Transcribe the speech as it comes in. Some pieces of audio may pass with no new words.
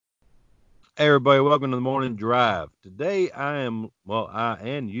Hey everybody, welcome to the morning drive. Today I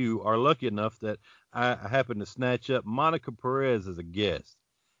and you are lucky enough that I happen to snatch up Monica Perez as a guest.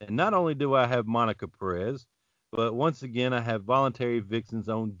 And not only do I have Monica Perez, but once again I have Voluntary Vixen's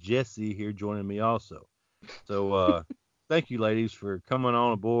own Jesse here joining me also. So thank you ladies for coming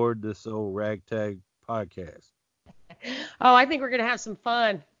on aboard this old ragtag podcast. Oh, I think we're going to have some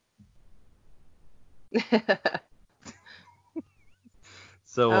fun.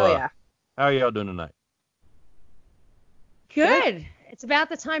 So yeah. How are y'all doing tonight? Good. It's about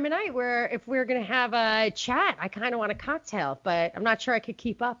the time of night where if we're going to have a chat, I kind of want a cocktail, but I'm not sure I could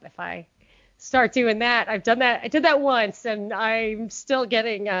keep up if I start doing that. I've done that. I did that once, and I'm still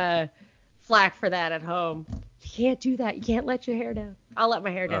getting flack for that at home. You can't do that. You can't let your hair down. I'll let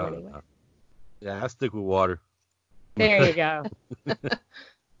my hair down anyway. Yeah, I stick with water. There you go.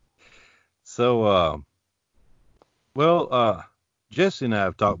 So, Jesse and I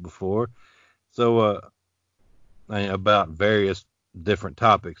have talked before, about various different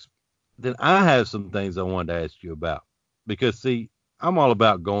topics. Then I have some things I wanted to ask you about because, see, I'm all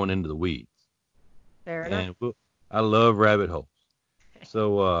about going into the weeds. Fair enough. And I love rabbit holes.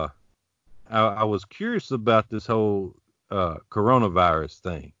 So, I was curious about this whole coronavirus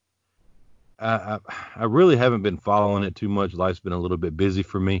thing. I really haven't been following it too much. Life's been a little bit busy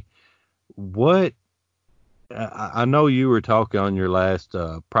for me. I know you were talking on your last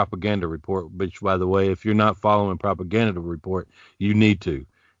propaganda report, which, by the way, if you're not following propaganda report, you need to.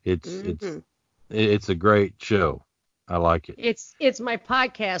 It's a great show. I like it. It's my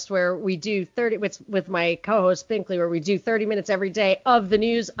podcast where we do 30 with my co-host Binkley, where we do 30 minutes every day of the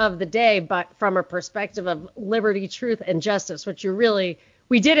news of the day, but from a perspective of liberty, truth, and justice, which we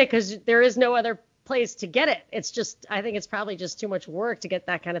did it because there is no other place to get it. It's just, I think it's probably just too much work to get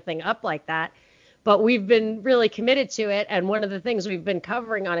that kind of thing up like that. But we've been really committed to it. And one of the things we've been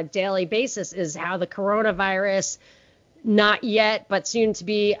covering on a daily basis is how the coronavirus, not yet, but soon to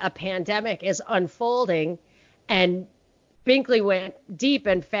be a pandemic, is unfolding. And Binkley went deep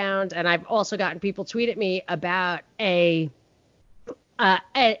and found, and I've also gotten people tweet at me about a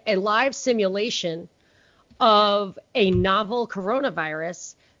live simulation of a novel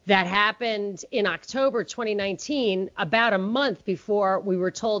coronavirus that happened in October 2019, about a month before we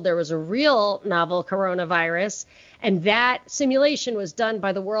were told there was a real novel coronavirus. And that simulation was done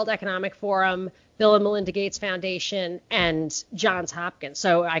by the World Economic Forum, Bill and Melinda Gates Foundation, and Johns Hopkins.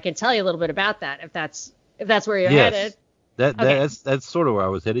 So I can tell you a little bit about that if that's where you're headed. That's sort of where I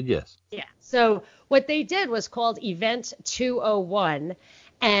was headed, yes. Yeah. So what they did was called Event 201.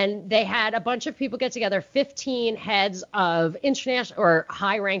 And they had a bunch of people get together, 15 heads of international or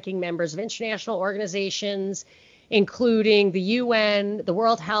high-ranking members of international organizations, including the UN, the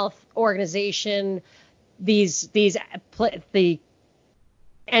World Health Organization, the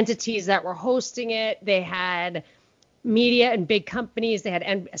entities that were hosting it. They had media and big companies. They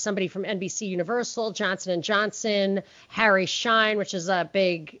had somebody from NBC Universal, Johnson & Johnson, Harry Schein, which is a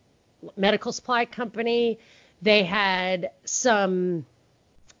big medical supply company. They had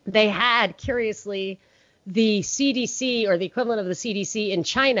curiously, the CDC, or the equivalent of the CDC in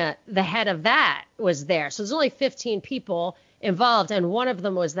China, the head of that was there. So there's only 15 people involved, and one of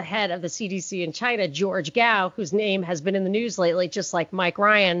them was the head of the CDC in China, George Gao, whose name has been in the news lately, just like Mike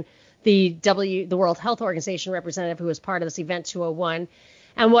Ryan, the World Health Organization representative who was part of this Event 201.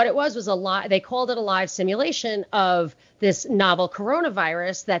 And what it was they called it a live simulation of this novel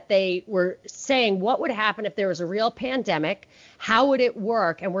coronavirus that they were saying what would happen if there was a real pandemic, how would it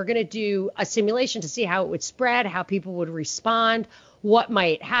work? And we're going to do a simulation to see how it would spread, how people would respond, what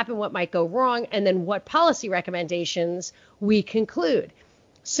might happen, what might go wrong, and then what policy recommendations we conclude.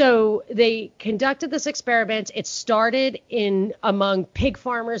 So they conducted this experiment. It started among pig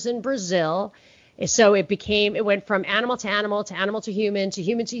farmers in Brazil. So it went from animal to animal to animal to human to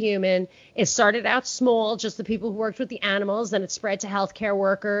human to human. It started out small, just the people who worked with the animals. Then it spread to healthcare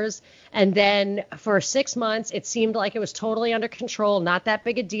workers. And then for 6 months, it seemed like it was totally under control, not that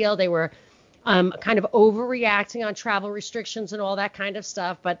big a deal. They were kind of overreacting on travel restrictions and all that kind of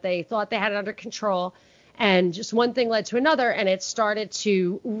stuff, but they thought they had it under control. And just one thing led to another, and it started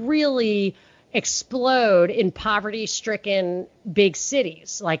to really explode in poverty-stricken big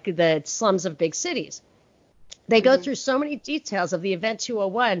cities, like the slums of big cities. They go through so many details of the Event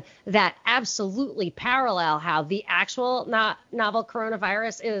 201 that absolutely parallel how the actual novel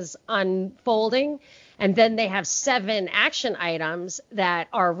coronavirus is unfolding. And then they have 7 action items that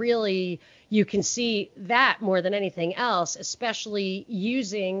are really, you can see that more than anything else, especially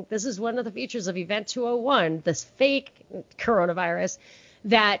this is one of the features of Event 201, this fake coronavirus.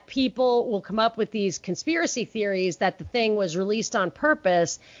 that people will come up with these conspiracy theories that the thing was released on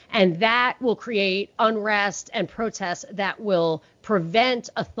purpose, and that will create unrest and protests that will prevent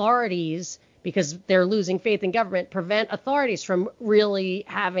authorities, because they're losing faith in government, prevent authorities from really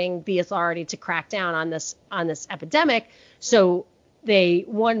having the authority to crack down on this epidemic. So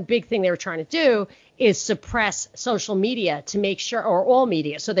one big thing they were trying to do is suppress social media to make sure, or all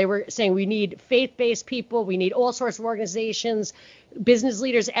media. So they were saying we need faith-based people, we need all sorts of organizations, business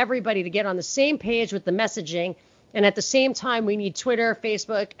leaders, everybody to get on the same page with the messaging. And at the same time, we need Twitter,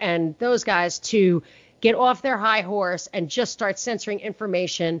 Facebook, and those guys to get off their high horse and just start censoring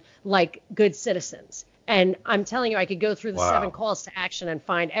information like good citizens. And I'm telling you, I could go through the 7 calls to action and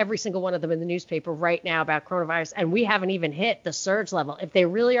find every single one of them in the newspaper right now about coronavirus. And we haven't even hit the surge level. If they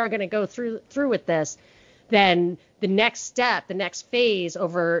really are going to go through with this, then the next step, the next phase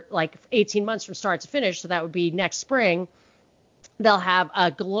over like 18 months from start to finish, so that would be next spring, they'll have a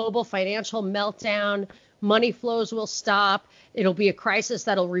global financial meltdown. Money flows will stop. It'll be a crisis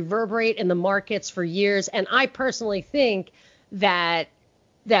that'll reverberate in the markets for years. And I personally think that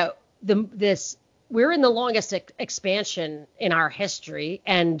we're in the longest expansion in our history,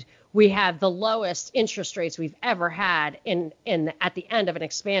 and we have the lowest interest rates we've ever had at the end of an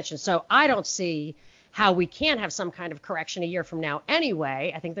expansion. So I don't see how we can't have some kind of correction a year from now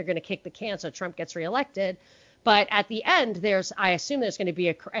anyway. I think they're going to kick the can so Trump gets reelected. But at the end, I assume there's going to be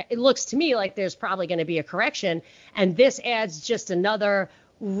it looks to me like there's probably going to be a correction. And this adds just another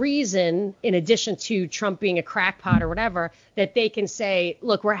reason, in addition to Trump being a crackpot or whatever, that they can say,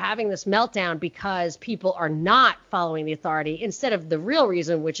 look, we're having this meltdown because people are not following the authority, instead of the real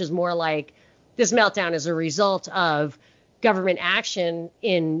reason, which is more like this meltdown is a result of government action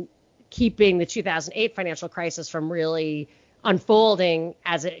in keeping the 2008 financial crisis from really unfolding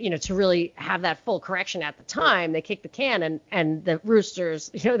to really have that full correction at the time. They kick the can and the roosters,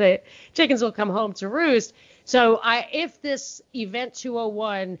 the chickens will come home to roost. So if this Event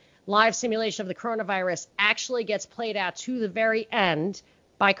 201 live simulation of the coronavirus actually gets played out to the very end,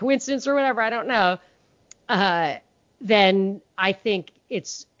 by coincidence or whatever, I don't know, then I think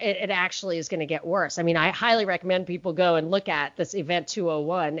it actually is going to get worse. I mean, I highly recommend people go and look at this Event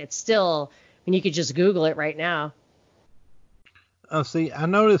 201. It's still, you could just Google it right now. See, I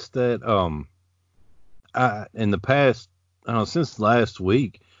noticed that in the past, since last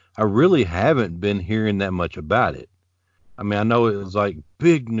week, I really haven't been hearing that much about it. I mean, I know it was like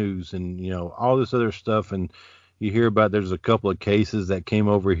big news and, all this other stuff. And you hear about there's a couple of cases that came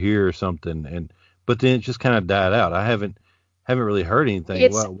over here or something. But then it just kind of died out. I haven't really heard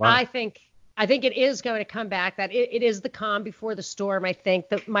anything. Why? I think it is going to come back, that it is the calm before the storm. I think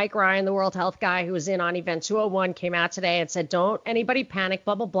that Mike Ryan, the World Health guy who was in on Event 201, came out today and said, don't anybody panic,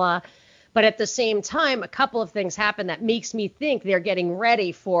 blah, blah, blah. But at the same time, a couple of things happen that makes me think they're getting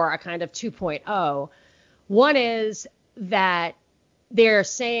ready for a kind of 2.0. One is that they're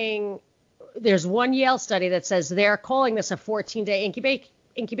saying, there's one Yale study that says they're calling this a 14-day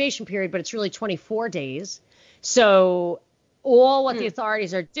incubation period, but it's really 24 days. So all what the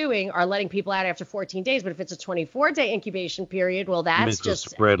authorities are doing are letting people out after 14 days. But if it's a 24-day incubation period, well, that's just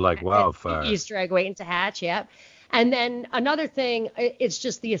spread like wildfire. Easter egg waiting to hatch. Yep. And then another thing, it's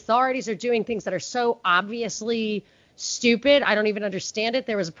just the authorities are doing things that are so obviously stupid. I don't even understand it.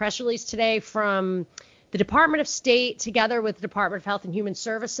 There was a press release today from the Department of State together with the Department of Health and Human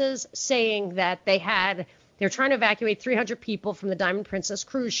Services saying that they're trying to evacuate 300 people from the Diamond Princess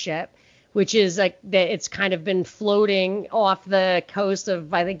cruise ship, which is like it's kind of been floating off the coast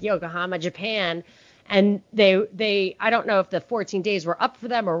of, I think, Yokohama, Japan. And they I don't know if the 14 days were up for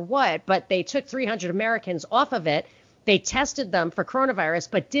them or what, but they took 300 Americans off of it. They tested them for coronavirus,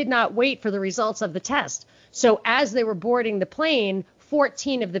 but did not wait for the results of the test. So as they were boarding the plane,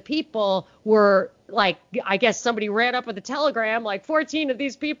 14 of the people were like, I guess somebody ran up with a telegram, like 14 of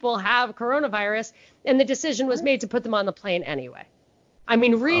these people have coronavirus, and the decision was made to put them on the plane anyway. I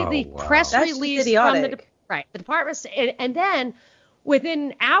mean, read the press release from the department, and then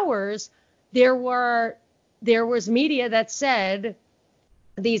within hours, there was media that said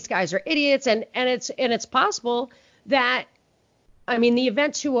these guys are idiots, and it's possible that, I mean, the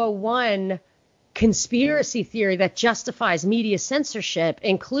Event 201 conspiracy theory that justifies media censorship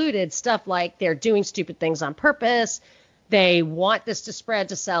included stuff like they're doing stupid things on purpose, they want this to spread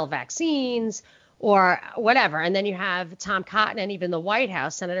to sell vaccines, or whatever. And then you have Tom Cotton and even the White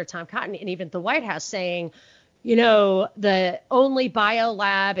House, Senator Tom Cotton, and even the White House saying, the only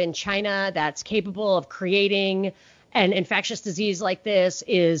biolab in China that's capable of creating an infectious disease like this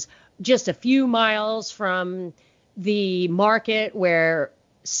is just a few miles from the market where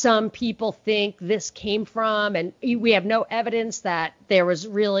some people think this came from, and we have no evidence that there was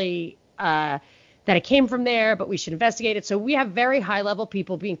really that it came from there, but we should investigate it. So we have very high level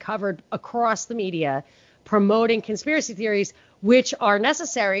people being covered across the media promoting conspiracy theories, which are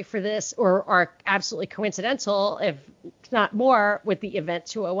necessary for this or are absolutely coincidental, if not more, with the Event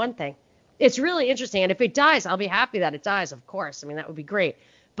 201 thing. It's really interesting. And if it dies, I'll be happy that it dies, of course. I mean, that would be great.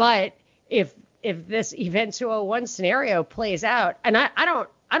 But if this Event 201 scenario plays out, and I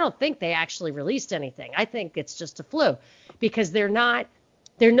don't think they actually released anything. I think it's just a flu, because they're no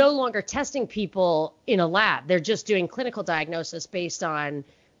longer testing people in a lab. They're just doing clinical diagnosis based on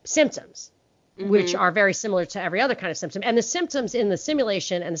symptoms, which are very similar to every other kind of symptom. And the symptoms in the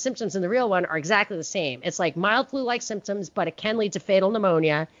simulation and the symptoms in the real one are exactly the same. It's like mild flu-like symptoms, but it can lead to fatal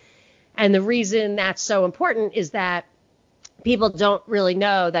pneumonia. And the reason that's so important is that people don't really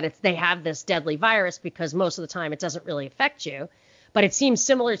know that they have this deadly virus, because most of the time it doesn't really affect you. But it seems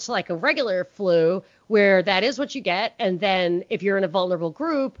similar to like a regular flu, where that is what you get. And then if you're in a vulnerable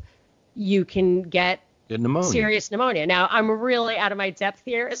group, you can get pneumonia. Serious pneumonia. Now, I'm really out of my depth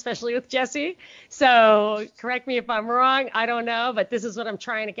here, especially with Jesse. So correct me if I'm wrong. I don't know. But this is what I'm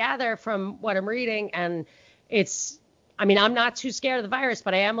trying to gather from what I'm reading. And I'm not too scared of the virus,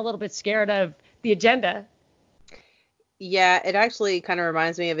 but I am a little bit scared of the agenda. Yeah, it actually kind of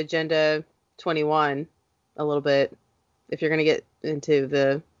reminds me of Agenda 21 a little bit, if you're going to get into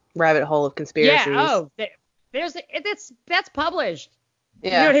the rabbit hole of conspiracies. Yeah, that's published.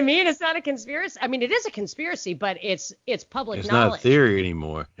 Yeah. You know what I mean? It's not a conspiracy. I mean, it is a conspiracy, but it's public it's knowledge. Not a theory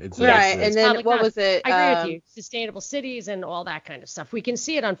anymore. It's right. And then what knowledge. was it? I agree with you. Sustainable cities and all that kind of stuff. We can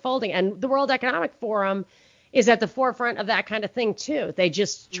see it unfolding. And the World Economic Forum is at the forefront of that kind of thing, too. They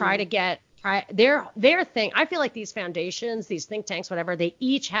just try to get their thing. I feel like these foundations, these think tanks, whatever, they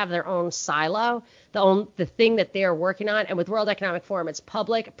each have their own silo, the thing that they're working on. And with World Economic Forum, it's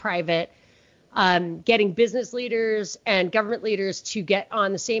public, private, getting business leaders and government leaders to get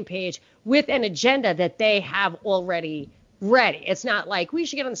on the same page with an agenda that they have already ready. It's not like we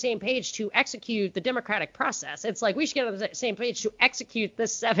should get on the same page to execute the democratic process. It's like we should get on the same page to execute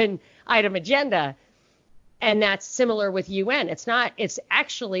this 7-item agenda. And that's similar with UN. It's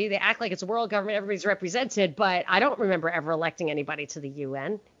actually, they act like it's a world government, everybody's represented, but I don't remember ever electing anybody to the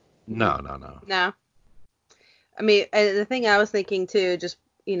UN. No. I mean, the thing I was thinking too, just,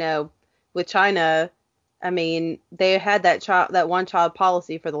 with China, I mean, they had that one-child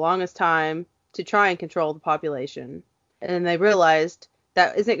policy for the longest time to try and control the population. And then they realized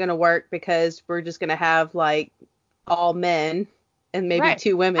that isn't going to work, because we're just going to have, like, all men and maybe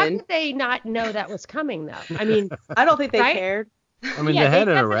 2 women. How did they not know that was coming, though? I mean, I don't think they cared. I mean, they had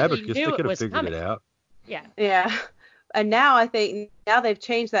an Arabicus. They could have figured it out. Yeah. Yeah. And now I think they've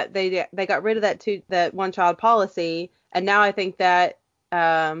changed that. They got rid of that one-child policy. And now I think that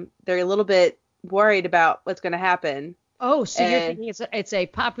they're a little bit worried about what's going to happen. Oh, so you're thinking it's a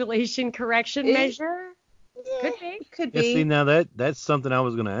population correction measure? Yeah, could be. Yeah, see, now that's something I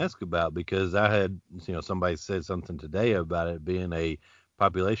was going to ask about, because I had, somebody said something today about it being a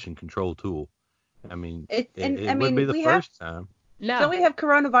population control tool. I mean, it would be the first time. No. So we have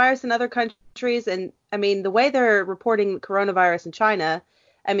coronavirus in other countries, and I mean, the way they're reporting coronavirus in China,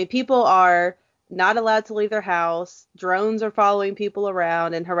 I mean, people are not allowed to leave their house. Drones are following people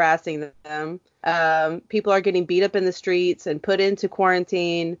around and harassing them. People are getting beat up in the streets and put into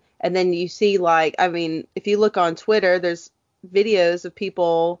quarantine. And then you see, if you look on Twitter, there's videos of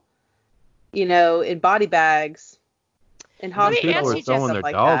people, in body bags in hospitals. People are throwing their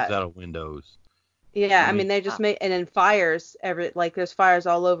like dogs that. Out of windows. Yeah, I mean, they just make, and then fires, there's fires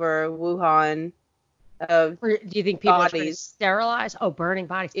all over Wuhan. Or do you think people bodies. are trying to sterilize? Oh, burning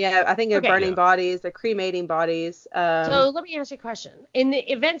bodies. Yeah, I think they're burning bodies. They're cremating bodies. So let me ask you a question. In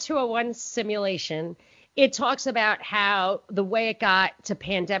the Event 201 simulation, it talks about how the way it got to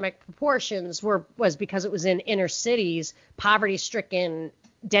pandemic proportions was because it was in inner cities, poverty-stricken,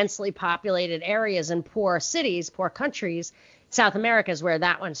 densely populated areas, and poor cities, poor countries. South America is where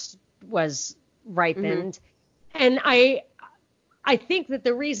that one was ripened. Mm-hmm. And I think that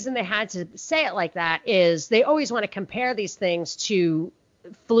the reason they had to say it like that is they always want to compare these things to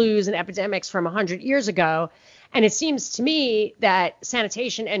flus and epidemics from 100 years ago. And it seems to me that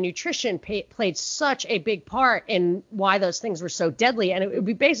sanitation and nutrition played such a big part in why those things were so deadly. And it would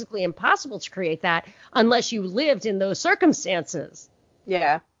be basically impossible to create that unless you lived in those circumstances.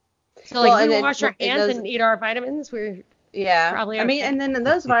 Yeah. So we wash our hands and eat our vitamins. Probably okay. I mean, and then in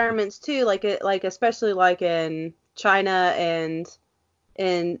those environments too, especially like in China and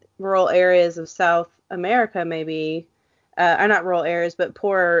in rural areas of South America, maybe, or not rural areas, but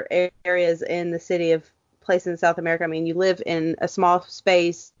poorer areas in the city of places in South America, I mean, you live in a small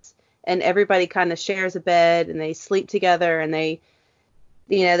space and everybody kind of shares a bed and they sleep together and they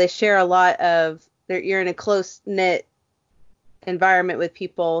share a lot of, you're in a close knit environment with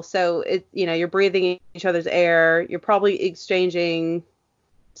people. So you're breathing each other's air. You're probably exchanging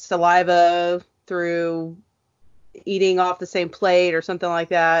saliva through eating off the same plate or something like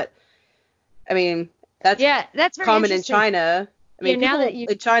that. I mean, that's very common in China. I mean, people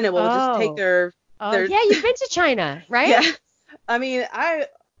in China will just take their yeah, you've been to China, right? Yeah. I mean,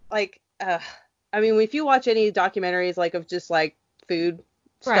 if you watch any documentaries like of just like food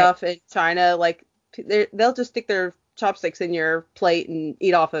stuff in China, like they'll just stick their chopsticks in your plate and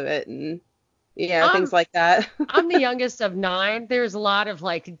eat off of it and things like that. I'm the youngest of 9. There's a lot of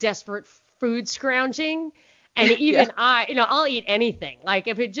like desperate food scrounging. And even I'll eat anything. Like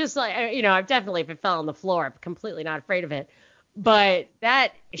if it just like, I've definitely, if it fell on the floor, I'm completely not afraid of it. But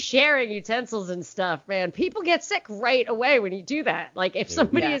that sharing utensils and stuff, man, people get sick right away when you do that. Like if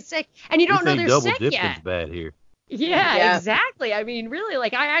somebody is sick and you don't know they're sick yet. Double dipping's bad here. Yeah, exactly. I mean, really,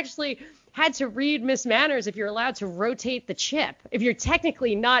 like I actually had to read Miss Manners if you're allowed to rotate the chip. If you're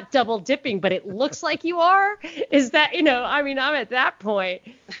technically not double dipping, but it looks like you are, is that, I mean, I'm at that point.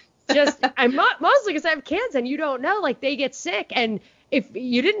 I'm mostly because I have kids and you don't know, like they get sick. And if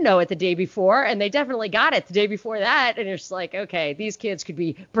you didn't know it the day before, and they definitely got it the day before that, and you're just like, okay, these kids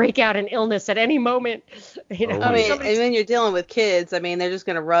could break out in illness at any moment. I mean, and when you're dealing with kids, I mean, they're just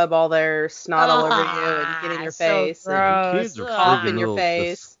going to rub all their snot all over you and get in your face. And kids are cough in your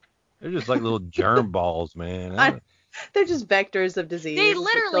face. They're just like little germ balls, man. They're just vectors of disease. They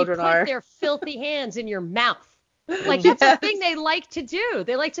literally put their filthy hands in your mouth. Like, that's a thing they like to do.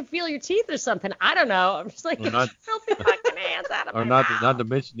 They like to feel your teeth or something. I don't know. I'm just like, filthy fucking hands out of my mouth. Not to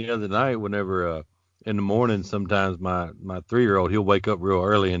mention the other night, whenever in the morning, sometimes my 3-year-old, he'll wake up real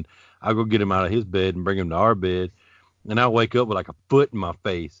early, and I'll go get him out of his bed and bring him to our bed, and I'll wake up with like a foot in my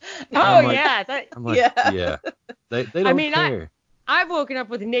face. Oh, yeah. I'm like, yeah. They don't care. I've woken up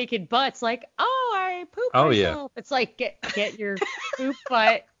with naked butts, like, I pooped myself. Yeah. It's like, get your poop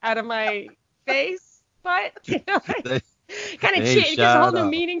butt out of my face. But kind of it gives a whole new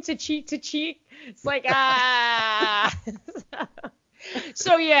meaning to cheek to cheek. It's like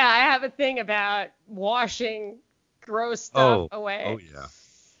So yeah, I have a thing about washing gross stuff away. Oh yeah.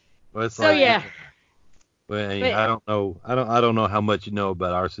 Well, it's so yeah. But I don't know. I don't know how much you know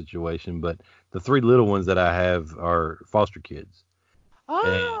about our situation, but the 3 little ones that I have are foster kids.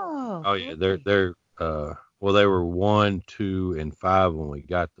 Oh. Yeah, they're well, they were 1, 2, and 5 when we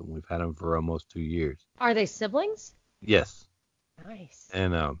got them. We've had them for almost 2 years. Are they siblings? Yes. Nice.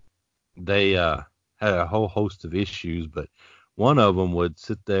 And they had a whole host of issues, but one of them would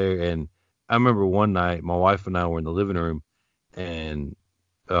sit there, and I remember one night my wife and I were in the living room, and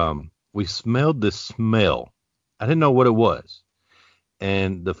we smelled this smell. I didn't know what it was.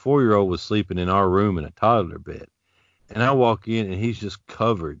 And the 4-year-old was sleeping in our room in a toddler bed. And I walk in, and he's just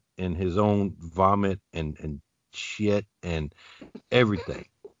covered in his own vomit and shit and everything.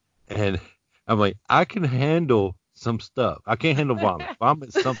 And I'm like, I can handle some stuff. I can't handle vomit.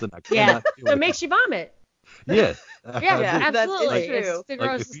 Vomit's something I cannot do. So it makes you vomit. Yes. Yeah, absolutely. It's the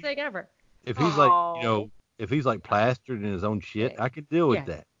grossest thing ever. If he's like, if he's like plastered in his own shit, I can deal with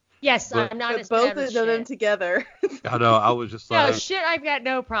that. Yes, I'm not as both of them together. I know. I was just like, no shit. I've got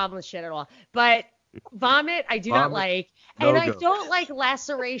no problem with shit at all. But vomit, I do not like, and I don't like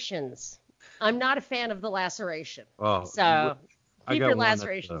lacerations. I'm not a fan of the laceration. Oh, so keep your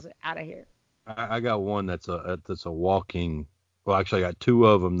lacerations out of here. I got one that's a walking. Well, actually, I got 2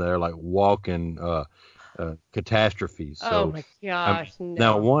 of them that are like walking catastrophes. So, oh my gosh! No.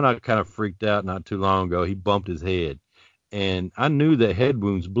 Now, one I kind of freaked out not too long ago. He bumped his head, and I knew that head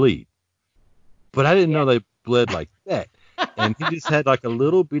wounds bleed, but I didn't know they bled like that. And he just had like a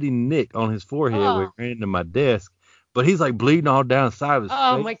little bitty nick on his forehead where he ran into my desk. But he's like bleeding all down the side of his face.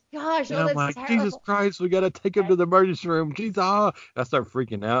 Oh my gosh. And I'm like, terrible. Jesus Christ, we got to take him to the emergency room. Jesus. I start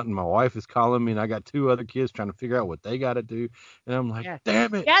freaking out, and my wife is calling me, and I got 2 other kids trying to figure out what they got to do. And I'm like,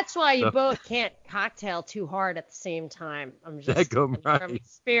 damn it. That's why you both can't cocktail too hard at the same time. I'm just from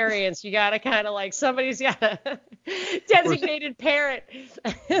experience. You got to kind of like, somebody's got a designated parent.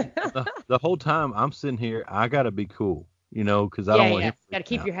 the whole time I'm sitting here, I got to be cool, because I don't want him. Got to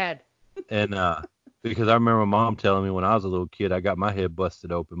keep your head. And, because I remember Mom telling me when I was a little kid, I got my head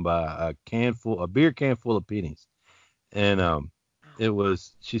busted open by a beer can full of pennies. And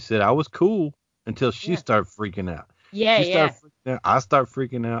she said I was cool until she started freaking out. Yeah, started freaking out. I start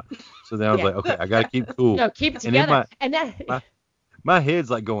freaking out. So then I was like, okay, I got to keep cool. No, keep it together. My head's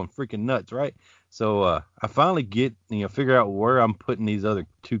like going freaking nuts, right? So I finally figure out where I'm putting these other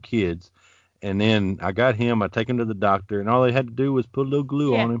 2 kids. And then I got him. I take him to the doctor, and all they had to do was put a little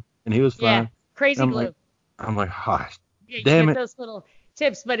glue on him, and he was fine. Crazy I'm glue. I'm like, gosh, You damn get it. those little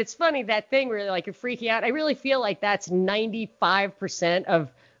tips, but it's funny that thing where like you're freaking out. I really feel like that's 95%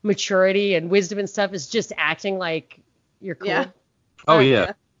 of maturity and wisdom and stuff is just acting like you're cool. Yeah. Oh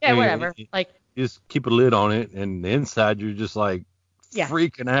yeah. Yeah, I mean, whatever. Like, you just keep a lid on it, and the inside you're just like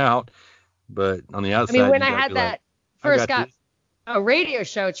freaking out. But on the outside, I mean, when you I gotta had be that like, first got a radio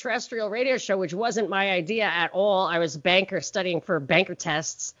show, terrestrial radio show, which wasn't my idea at all. I was a banker studying for banker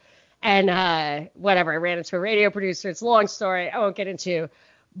tests, and whatever. I ran into a radio producer. It's a long story. I won't get into.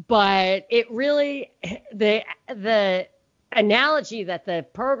 But it really, the analogy that the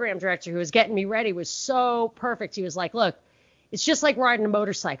program director who was getting me ready was so perfect. He was like, look, it's just like riding a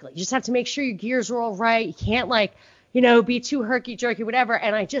motorcycle. You just have to make sure your gears are all right. You can't be too herky-jerky, whatever.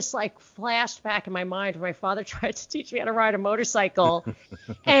 And I just flashed back in my mind when my father tried to teach me how to ride a motorcycle.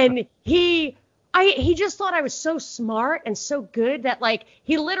 And he just thought I was so smart and so good that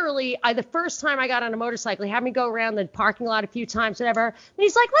he literally, the first time I got on a motorcycle, he had me go around the parking lot a few times, whatever. And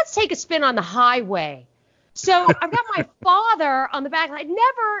he's like, let's take a spin on the highway. So I've got my father on the back. I'd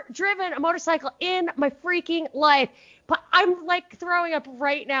never driven a motorcycle in my freaking life, but I'm throwing up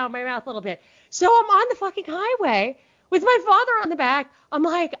right now in my mouth a little bit. So I'm on the fucking highway with my father on the back. I'm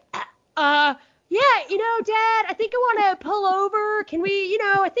like, yeah, Dad, I think I want to pull over. Can we,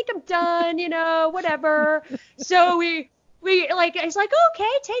 I think I'm done, whatever. So we he's like,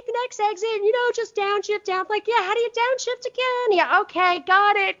 okay, take the next exit, just downshift down. I'm like, yeah, how do you downshift again? Yeah, okay,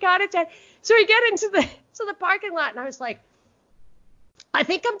 got it, Dad. So we get into the parking lot, and I was like, I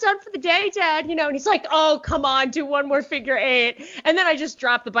think I'm done for the day, Dad, and he's like, oh, come on, do one more figure eight. And then I just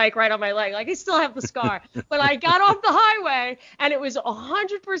dropped the bike right on my leg. I still have the scar. But I got off the highway, and it was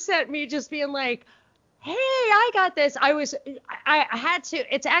 100% me just being like, hey, I got this. I had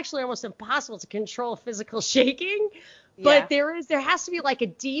to, it's actually almost impossible to control physical shaking. But there has to be a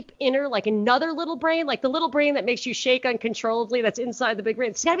deep inner, another little brain, the little brain that makes you shake uncontrollably that's inside the big brain.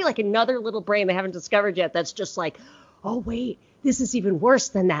 It's got to be another little brain they haven't discovered yet that's just oh, wait, this is even worse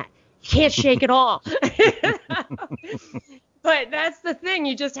than that. You can't shake at all. But that's the thing.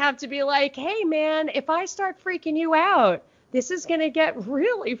 You just have to be like, hey, man, if I start freaking you out, this is going to get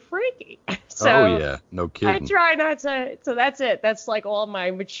really freaky. So oh, yeah. No kidding. I try not to. So that's it. That's all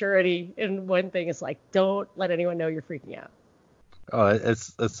my maturity. And one thing is don't let anyone know you're freaking out. Oh,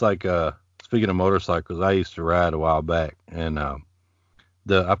 it's speaking of motorcycles, I used to ride a while back. And I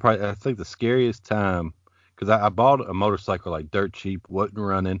think the scariest time, because I bought a motorcycle dirt cheap, wasn't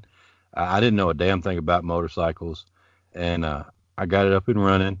running. I didn't know a damn thing about motorcycles. And I got it up and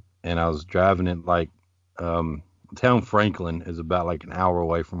running, and I was driving it town Franklin is about an hour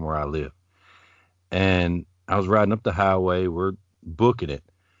away from where I live. And I was riding up the highway. We're booking it.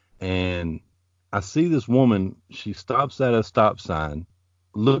 And I see this woman. She stops at a stop sign,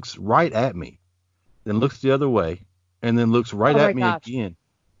 looks right at me, then looks the other way, and then looks right at me again.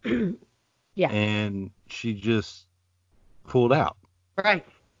 Yeah. And she just pulled out. Right.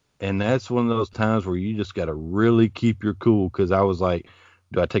 And that's one of those times where you just got to really keep your cool, because I was like,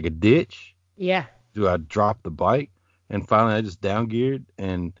 do I take a ditch? Yeah. Do I drop the bike? And finally I just down geared,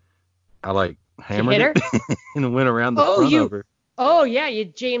 and I hammered it and went around the front of her. Oh yeah, you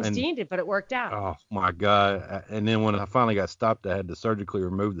James Dean'd it, but it worked out. Oh my God. And then when I finally got stopped, I had to surgically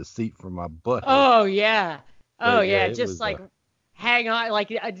remove the seat from my butt. Oh yeah. But, just hang on,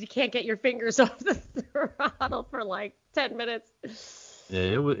 you can't get your fingers off the throttle for 10 minutes. Yeah,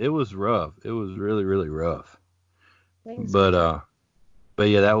 it was rough. It was really, really rough. Thanks. But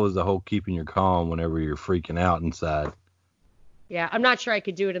yeah, that was the whole keeping your calm whenever you're freaking out inside. Yeah, I'm not sure I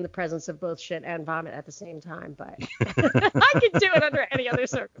could do it in the presence of both shit and vomit at the same time, but I could do it under any other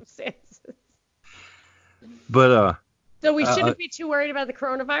circumstances. But so we shouldn't be too worried about the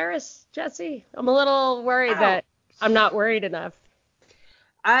coronavirus, Jesse. I'm a little worried that I'm not worried enough.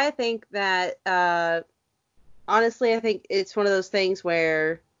 I think that honestly, I think it's one of those things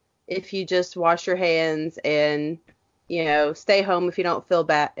where if you just wash your hands and stay home if you don't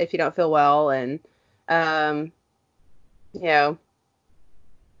feel well, and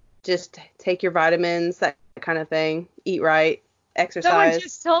just take your vitamins, that kind of thing. Eat right, exercise. Someone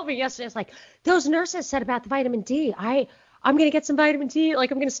just told me yesterday, it's those nurses said about the vitamin D. I'm going to get some vitamin D. I'm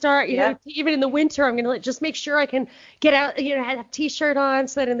going to start, even in the winter, I'm going to just make sure I can get out, have a t-shirt on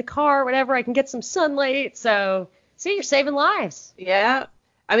so that in the car or whatever, I can get some sunlight. So, see, you're saving lives. Yeah.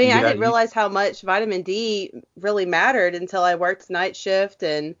 I mean, I didn't realize how much vitamin D really mattered until I worked night shift,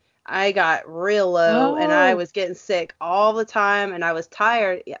 and I got real low, and I was getting sick all the time, and I was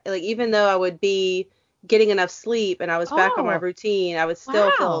tired. Even though I would be, getting enough sleep and I was back on my Oh, routine, I would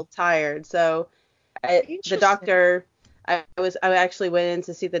still feel wow. tired. So the Interesting. doctor, I actually went in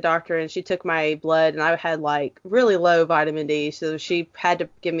to see the doctor and she took my blood and I had like really low vitamin D. So she had to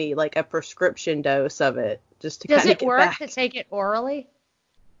give me like a prescription dose of it just to Does kind of it get work to back. take it orally?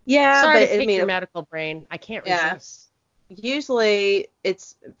 Yeah, Sorry but to I pick your mean, medical brain. I can't yeah. resist. Usually it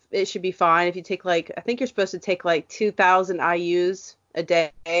should be fine if you take like I think you're supposed to take like 2,000 IU's a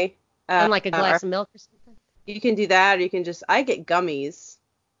day. On like a Or glass of milk or something. you can do that, or you can just I get gummies.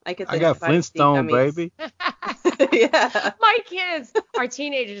 I get I the got vitamin D Flintstone, gummies. baby. Yeah. My kids are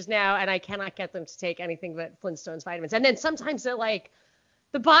teenagers now, and I cannot get them to take anything but Flintstones vitamins. And then sometimes they're like,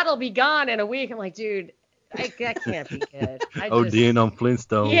 the bottle be gone in a week. I'm like, dude, that can't be good. ODing on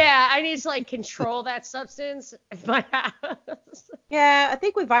Flintstone. Yeah, I need to like control that substance in my house. Yeah, I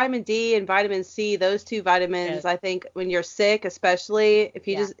think with vitamin D and vitamin C, those two vitamins, Yes. I think when you're sick, especially if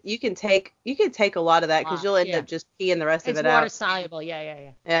you Yeah. you can take a lot of that because you'll end Yeah. up just peeing the rest of It's it water out. soluble.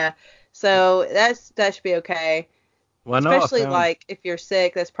 Yeah. Yeah. So that should be okay. Well, I know I Especially found, like if you're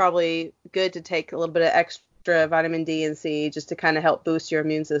sick, that's probably good to take a little bit of extra vitamin D and C just to kind of help boost your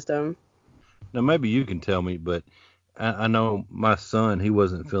immune system. now maybe you can tell me, but I know my son, he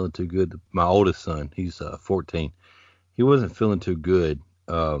wasn't feeling too good. My oldest son, he's 14. He wasn't feeling too good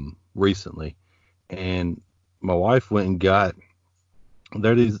recently, and my wife went and got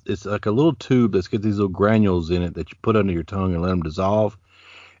it's like a little tube that's got these little granules in it that you put under your tongue and let them dissolve.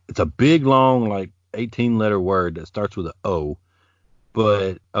 It's a big long like 18-letter word that starts with an O,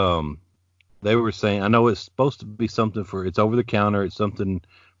 but they were saying, I know it's supposed to be something for, it's over the counter, it's something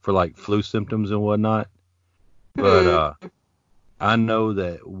for like flu symptoms and whatnot, but I know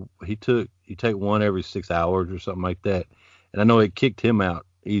that you take one every 6 hours or something like that. And I know it kicked him out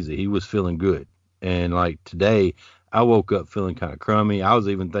easy. He was feeling good. And like today, I woke up feeling kind of crummy. I was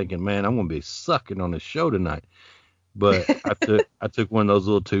even thinking, man, I'm going to be sucking on this show tonight. But I took one of those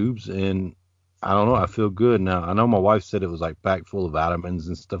little tubes and I don't know, I feel good now. I know my wife said it was like packed full of vitamins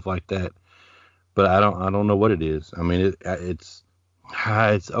and stuff like that, but I don't know what it is. I mean, it's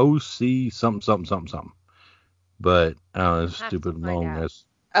OC something. But I don't know, it's Have to stupid find long out. as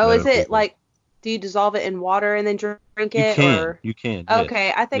Oh, is medical it thing. like, do you dissolve it in water and then drink it? Or You can. Yes.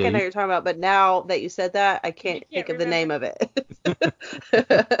 okay, I think Yeah, I know what you're talking about, but now that you said that, I can't can't think of the name of it.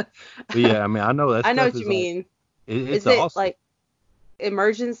 But yeah, I mean, I know that I know stuff what is you like, mean. it's Is it awesome. like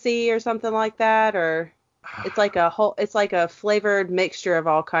emergency or something like that, or it's like a flavored mixture of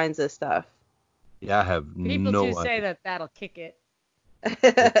all kinds of stuff. Yeah, I have People no do say idea. that that'll kick it.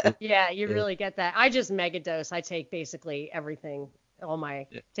 Yeah, you Yeah. really get that. I just mega dose. I take basically everything.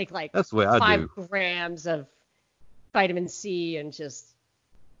 Take like That's the way I 5 do. grams of vitamin C and just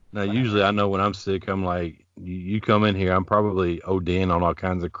Now, whatever. usually I know when I'm sick, I'm like, you come in here, I'm probably ODing on all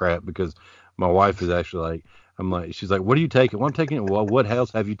kinds of crap because my wife is actually like, she's like, what are you taking? Well, I'm taking, well, what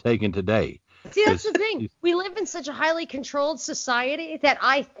else have you taken today? See, that's the 'Cause thing. We live in such a highly controlled society that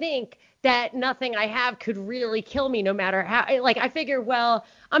I think that nothing I have could really kill me no matter how. Like, I figure, well,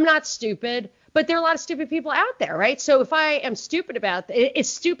 I'm not stupid, but there are a lot of stupid people out there, right? So if I am stupid about it, it's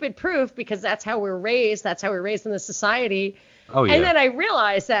stupid proof because that's how we're raised. That's how we're raised in the society. Oh, And yeah. then I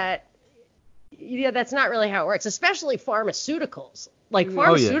realized that, that's not really how it works, especially pharmaceuticals. Like, Oh,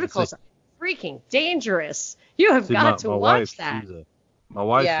 yeah. pharmaceuticals are freaking dangerous. You have See, got to my watch wife, that. my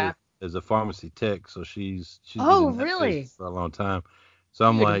wife Yeah. is a pharmacy tech, so she's Oh, been in that really? business for a long time. So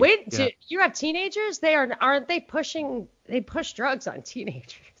I'm Dude, like, wait, yeah. you have teenagers? Aren't they pushing? They push drugs on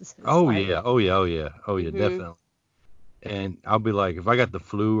teenagers. It's Oh like- yeah, oh yeah, Mhm. definitely. And I'll be like, if I got the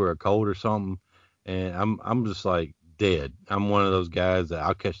flu or a cold or something, and I'm just like dead. I'm one of those guys that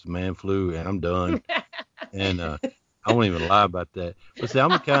I'll catch the man flu and I'm done. And I won't even lie about that. But see,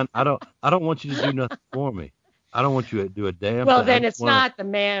 I'm the kind I don't want you to do nothing for me. I don't want you to do a damn Well, thing. I then just it's wanna- not the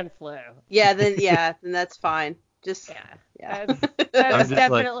man flu. Then that's fine. Just Yeah, yeah. that's just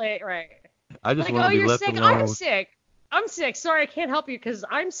like- definitely right. I just Like, want oh, to be you're left sick. alone. I'm sick. I'm sick. Sorry, I can't help you because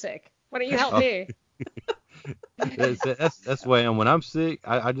I'm sick. Why don't you help Oh. me? That's the way I am. When I'm sick,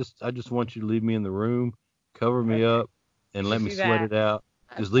 I just want you to leave me in the room, cover me Okay. up, and let me Do sweat that. it out.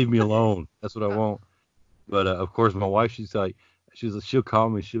 Just leave me alone. That's what I want. But of course, my wife, she'll call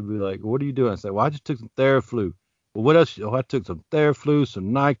me. She'll be like, "What are you doing?" I say, "Well, I just took some Theraflu." Well, what else? Oh, I took some Theraflu,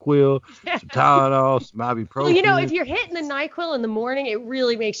 some NyQuil, some Tylenol, some ibuprofen. Well, if you're hitting the NyQuil in the morning, it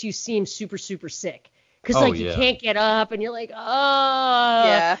really makes you seem super, super sick. Because, Oh, like, you yeah. can't get up, and you're like, oh.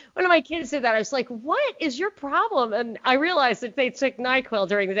 Yeah. One of my kids said that. I was like, what is your problem? And I realized that they took NyQuil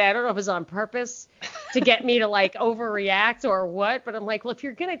during the day. I don't know if it was on purpose to get me to, like, overreact or what. But I'm like, well, if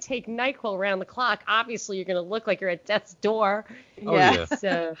you're going to take NyQuil around the clock, obviously you're going to look like you're at death's door. Oh, Yeah. yeah.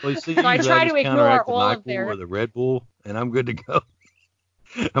 So, Well, you see, So I usually try just to ignore counteract the all of NyQuil their- or the Red Bull, and I'm good to go.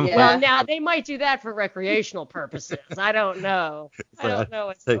 I'm Yeah. well, like, now they might do that for recreational purposes. I don't know. I don't know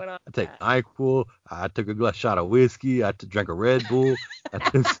what's take, going on. I take NyQuil. I took a glass shot of whiskey. I drank a Red Bull. I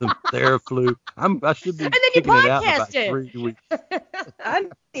took some Theraflu. I should be And then you kicking it out in about podcasted. 3 weeks. I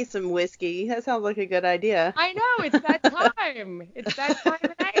need some whiskey. That sounds like a good idea. I know, it's that time. It's that time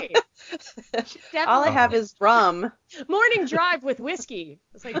of night. All I have is rum. Morning drive with whiskey.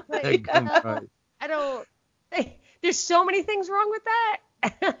 It's like, but That gum, right. I don't. There's so many things wrong with that.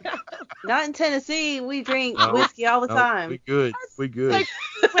 Not in Tennessee. We drink No, whiskey all the No, time. we good. We good. Like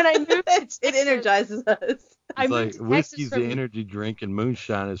when I moved to Texas, It energizes us. I It's moved like to Texas whiskey's from, the energy drink and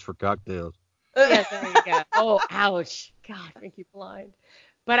moonshine is for cocktails. Yeah, there you go. Oh, ouch. God, make you blind.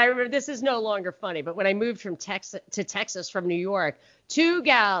 But I remember, this is no longer funny, but when I moved from Texas from New York, two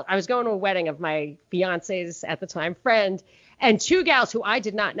gals, I was going to a wedding of my fiance's at the time friend, and two gals who I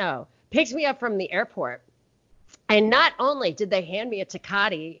did not know picked me up from the airport. And not only did they hand me a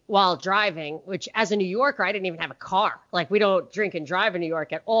Tecate while driving, which as a New Yorker, I didn't even have a car. Like, we don't drink and drive in New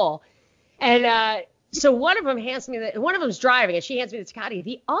York at all. And so one of them hands me one of them's driving, and she hands me the Tecate.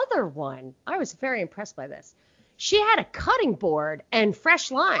 The other one, I was very impressed by this. She had a cutting board and fresh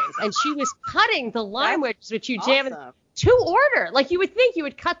limes, and she was cutting the lime wedges, which you jam in Awesome. to order. Like, you would think you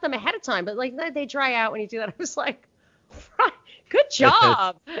would cut them ahead of time, but like they dry out when you do that. I was like, good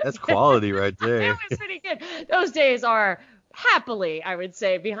job. That's quality right there. It was pretty good. Those days are happily, I would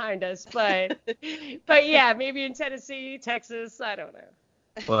say, behind us. But yeah, maybe in Tennessee, Texas, I don't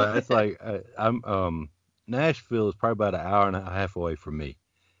know. Well, it's like I'm Nashville is probably about an hour and a half away from me,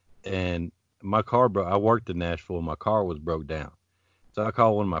 and my car broke. I worked in Nashville, and my car was broke down. So I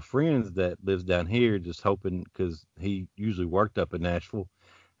called one of my friends that lives down here, just hoping, because he usually worked up in Nashville,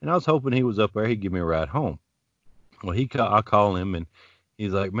 and I was hoping he was up there. He'd give me a ride home. Well, I call him, and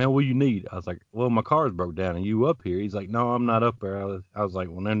he's like, "Man, what do you need?" I was like, "Well, my car's broke down, and you up here?" He's like, "No, I'm not up there." I was like,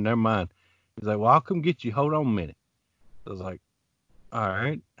 "Well, then never mind." He's like, "Well, I'll come get you. Hold on a minute." I was like, "All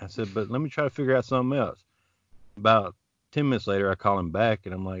right." I said, "But let me try to figure out something else." About 10 minutes later, I call him back,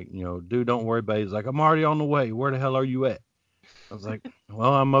 and I'm like, "Dude, don't worry about it." He's like, "I'm already on the way. Where the hell are you at?" I was like,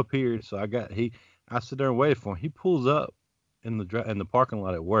 "Well, I'm up here." So I sit there and wait for him. He pulls up in the parking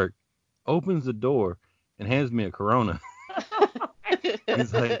lot at work, opens the door, and hands me a Corona.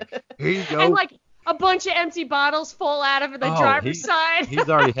 He's like, "Here you go." And like a bunch of empty bottles fall out of the driver's side. He's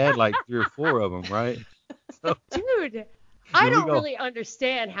already had like 3 or 4 of them, right? So, Dude, I we don't go- really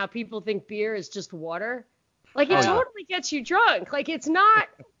understand how people think beer is just water. Like, it Oh, yeah. totally gets you drunk. Like, it's not,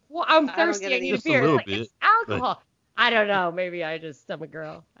 well, I'm I don't thirsty, get I it need either. a Just a beer. little Like, bit, it's alcohol. I don't know. Maybe I'm a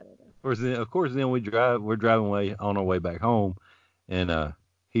girl. I don't know. of course, then we're driving on our way back home, and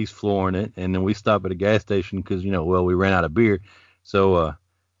he's flooring it, and then we stop at a gas station because we ran out of beer. So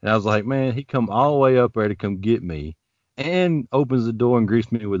and I was like, man, he come all the way up there to come get me, and opens the door and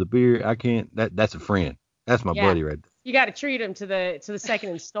greets me with a beer. I can't. That's a friend. That's my Yeah. buddy right there. You got to treat him to the second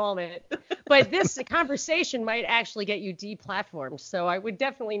installment. But this conversation might actually get you deplatformed, so I would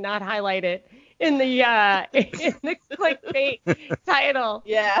definitely not highlight it in the clickbait title.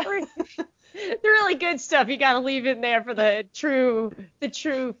 Yeah. The really good stuff you got to leave in there for the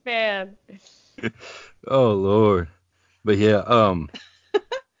true fan. Oh Lord, but yeah,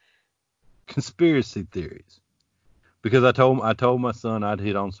 conspiracy theories. Because I told my son I'd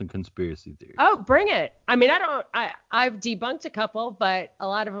hit on some conspiracy theories. Oh, bring it. I mean, I've debunked a couple, but a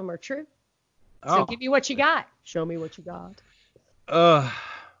lot of them are true. So give me what you got. Show me what you got.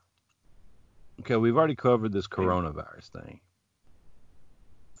 Okay, we've already covered this coronavirus thing.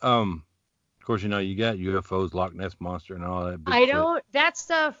 Of course, you got UFOs, Loch Ness Monster, and all that. That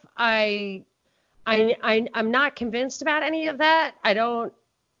stuff, I'm not convinced about any of that. The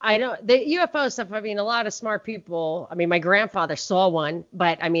UFO stuff, I mean, a lot of smart people, I mean, my grandfather saw one,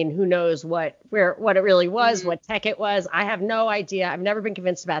 but I mean, who knows what it really was, what tech it was. I have no idea. I've never been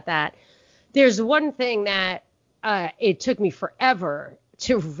convinced about that. There's one thing that it took me forever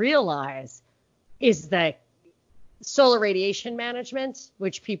to realize is the solar radiation management,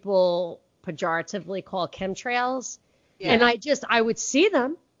 which people pejoratively call chemtrails. Yeah. And I would see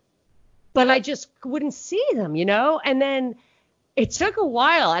them, but I just wouldn't see them, and then it took a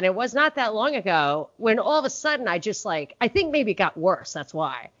while, and it was not that long ago, when all of a sudden I think maybe it got worse. That's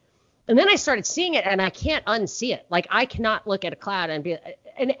why. And then I started seeing it, and I can't unsee it. Like, I cannot look at a cloud and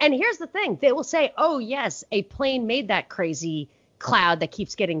and here's the thing. They will say, oh, yes, a plane made that crazy cloud that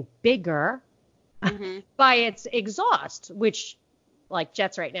keeps getting bigger by its exhaust, which like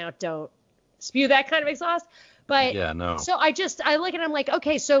jets right now don't spew that kind of exhaust. But yeah, no. So I look at it, I'm like,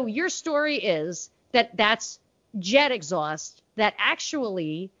 okay, so your story is that's jet exhaust that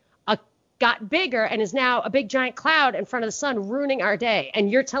actually got bigger and is now a big giant cloud in front of the sun ruining our day.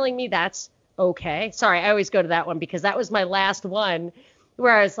 And you're telling me that's okay? Sorry, I always go to that one because that was my last one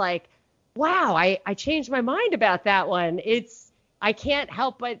where I was like, wow, I changed my mind about that one. I can't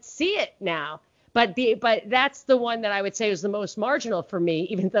help but see it now. But that's the one that I would say was the most marginal for me,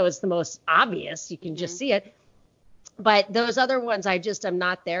 even though it's the most obvious. You can just see it. But those other ones, I just am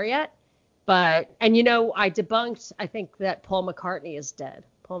not there yet. And I debunked, I think, that Paul McCartney is dead.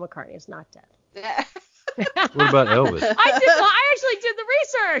 Paul McCartney is not dead. What about Elvis? I actually did the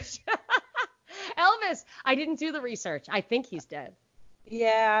research. Elvis, I didn't do the research. I think he's dead.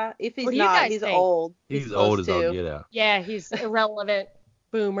 Yeah, if he's not, he's old. He's old as all get out. Yeah, he's irrelevant.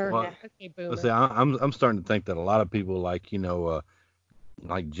 Boomer. Well, yeah. Okay, boomer. Let's say I'm starting to think that a lot of people like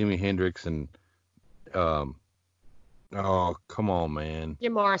like Jimi Hendrix and oh come on man.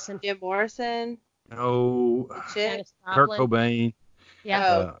 Jim Morrison. No. Kurt Cobain.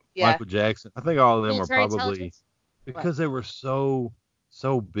 Yeah. Michael Jackson. I think all of them are probably because they were so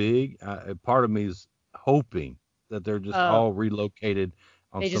big. Part of me is hoping that they're just all relocated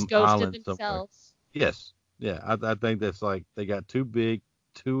on some island somewhere. Yes. Yeah. I think that's like they got too big,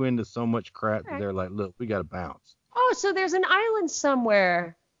 too into so much crap that they're like, look, we got to bounce. Oh, so there's an island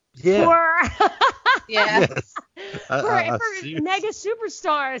somewhere. Yeah. Yes. For mega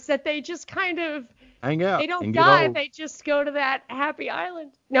superstars that they just kind of hang out. They don't die. They just go to that happy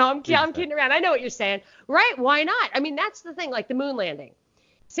island. No, I'm kidding around. I know what you're saying. Right? Why not? I mean, that's the thing. Like the moon landing.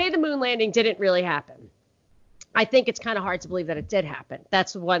 Say the moon landing didn't really happen. I think it's kind of hard to believe that it did happen.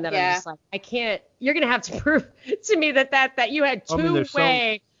 That's one that I'm just like, I can't. You're gonna have to prove to me that you had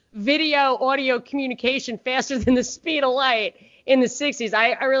two-way video audio communication faster than the speed of light in the 60s.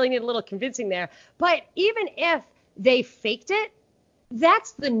 I really need a little convincing there. But even if they faked it,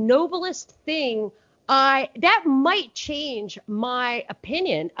 that's the noblest thing. That might change my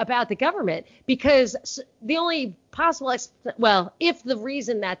opinion about the government because the only possible, if the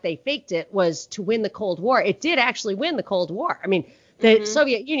reason that they faked it was to win the Cold War, it did actually win the Cold War. I mean, the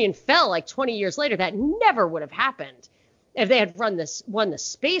Soviet Union fell like 20 years later. That never would have happened if they had won the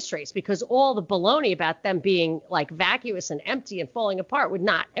space race, because all the baloney about them being like vacuous and empty and falling apart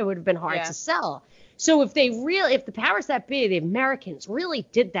it would have been hard to sell. So if the powers that be, the Americans really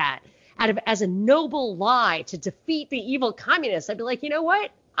did that as a noble lie to defeat the evil communists, I'd be like, you know what?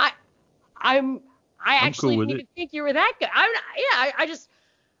 I actually cool didn't even think you were that good.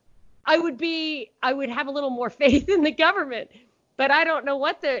 I would have a little more faith in the government, but I don't know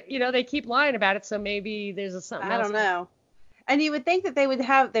what they keep lying about it. So maybe there's something else. I don't know. And you would think that they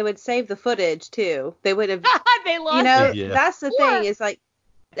would save the footage too. They would have. They lost it. That's the thing. Is like,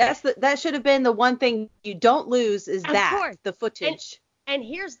 that should have been the one thing you don't lose is the footage. And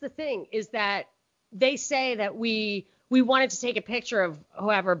here's the thing is that they say that we wanted to take a picture of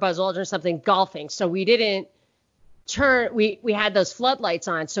whoever, Buzz Aldrin or something, golfing. So we didn't we had those floodlights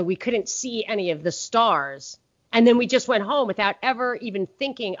on, so we couldn't see any of the stars. And then we just went home without ever even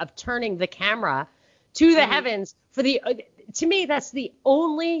thinking of turning the camera to the heavens to me, that's the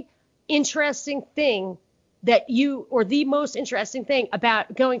only interesting thing the most interesting thing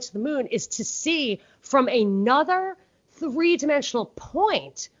about going to the moon is to see from another three-dimensional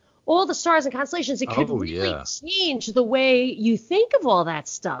point all the stars and constellations. It could really change the way you think of all that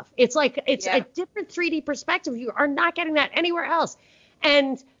stuff. It's like a different 3D perspective. You are not getting that anywhere else.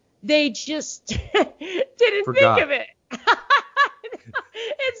 And they just didn't think of it.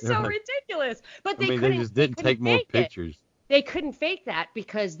 It's so ridiculous. But they just didn't take more pictures. They couldn't fake that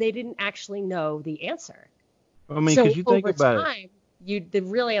because they didn't actually know the answer. I mean, because you think about it, the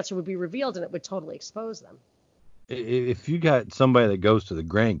real answer would be revealed and it would totally expose them. If you got somebody that goes to the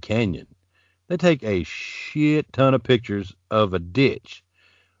Grand Canyon, they take a shit ton of pictures of a ditch.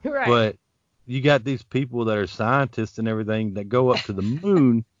 Right. But you got these people that are scientists and everything that go up to the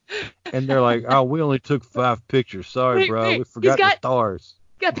moon and they're like, oh, we only took 5 pictures. Sorry, bro. We forgot the stars.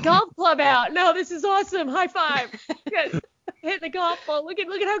 Got the golf club out. No, this is awesome. High five. Hit the golf ball. Look at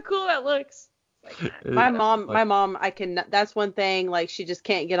how cool that looks. My mom, that's one thing, like, she just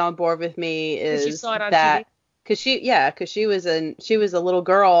can't get on board with me is she saw it on that. TV? Because she was a little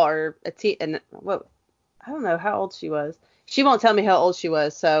girl or a teen, and I don't know how old she was. She won't tell me how old she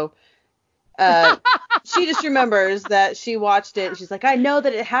was. So She just remembers that she watched it, and she's like, I know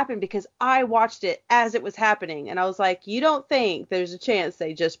that it happened because I watched it as it was happening. And I was like, you don't think there's a chance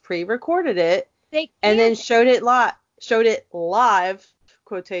they just pre-recorded it and then showed it live,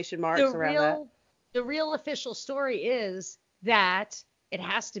 quotation marks around that. The real official story is that it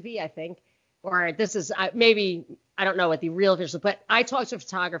has to be, I think, or this is maybe, I don't know what the real official, but I talked to a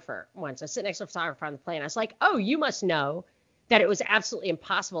photographer once. I sit next to a photographer on the plane. I was like, oh, you must know that it was absolutely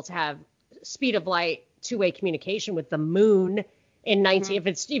impossible to have speed of light two-way communication with the moon in if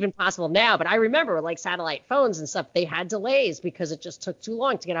it's even possible now. But I remember like satellite phones and stuff, they had delays because it just took too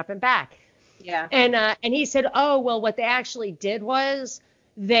long to get up and back. Yeah. And he said, oh, well, what they actually did was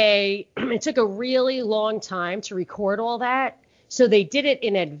it took a really long time to record all that. So they did it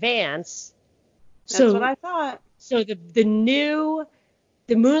in advance. That's what I thought. So the moon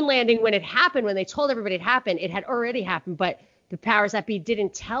landing, when it happened, when they told everybody it happened, it had already happened, but the powers that be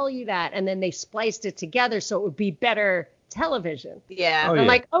didn't tell you that, and then they spliced it together so it would be better television. Yeah. Oh, I'm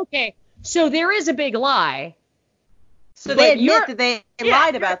like, okay, so there is a big lie. So they admit that they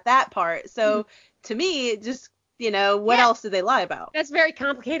lied about that part. So to me, just, what else did they lie about? That's a very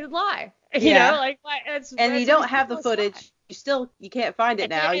complicated lie. You know, like that's you don't have the footage. Lie. You can't find it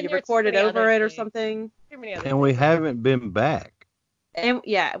now. You recorded over it or something. And we haven't been back. And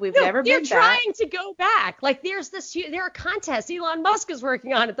we've never been back. They're trying to go back. Like there are contests Elon Musk is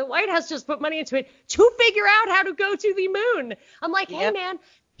working on it. The White House just put money into it to figure out how to go to the moon. I'm like, hey man,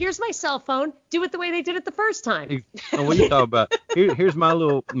 here's my cell phone. Do it the way they did it the first time. And what you talk about? Here's my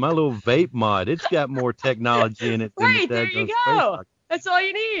little vape mod. It's got more technology in it than right, there you go. That's all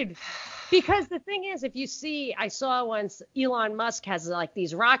you need. Because the thing is, if you see, I saw once Elon Musk has like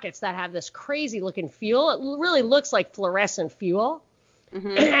these rockets that have this crazy looking fuel. It really looks like fluorescent fuel.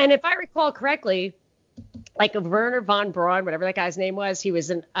 Mm-hmm. And if I recall correctly, like Werner von Braun, whatever that guy's name was, he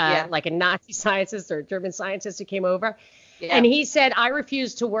was like a Nazi scientist or a German scientist who came over. Yeah. And he said, I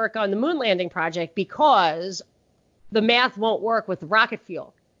refuse to work on the moon landing project because the math won't work with rocket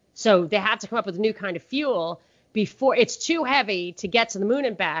fuel. So they have to come up with a new kind of fuel before it's too heavy to get to the moon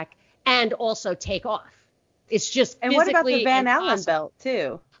and back and also take off. It's just physically what about the Van impossible. Allen belt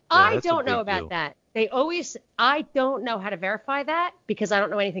too? I don't know about that. I don't know how to verify that because I don't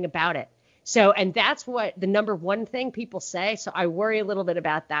know anything about it. So, and that's what the number one thing people say. So I worry a little bit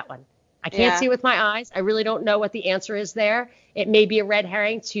about that one. I can't see with my eyes. I really don't know what the answer is there. It may be a red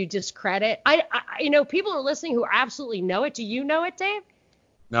herring to discredit. I people are listening who absolutely know it. Do you know it, Dave?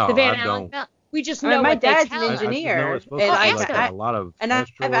 No, the Van I Allen don't. belt. We just know my what dad's they tell an us. engineer,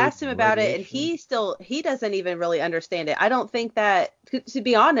 I've asked him about it, and he doesn't even really understand it. I don't think that, to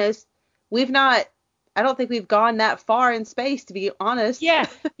be honest, I don't think we've gone that far in space, to be honest. Yeah,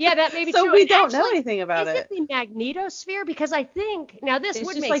 that may be so true. we don't know anything about it. Is it the magnetosphere? Because I think now this would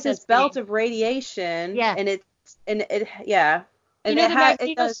make sense. It's just like this belt of radiation. Yeah. And the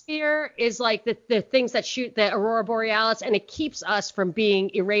magnetosphere is like the things that shoot the aurora borealis, and it keeps us from being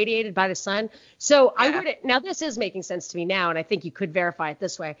irradiated by the sun. So I wouldn't. Now this is making sense to me now, and I think you could verify it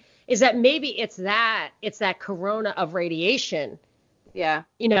this way: is that maybe it's that corona of radiation. Yeah.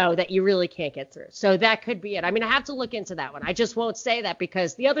 That you really can't get through. So that could be it. I mean, I have to look into that one. I just won't say that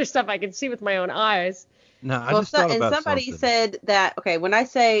because the other stuff I can see with my own eyes. No, I just thought about somebody something. said that, okay, when I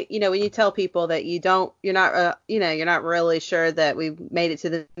say, when you tell people that you're not really sure that we made it to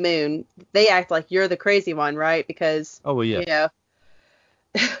the moon, they act like you're the crazy one, right? Because, but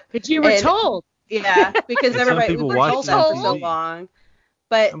you were told. Yeah, because everybody, we were told that for so long.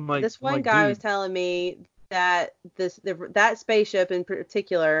 But this one guy was telling me that that spaceship in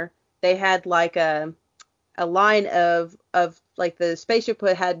particular, they had like a line of like the spaceship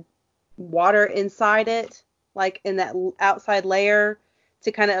had water inside it, like in that outside layer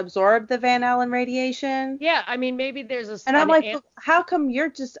to kind of absorb the Van Allen radiation. Yeah, I mean maybe there's a. And I'm like, how come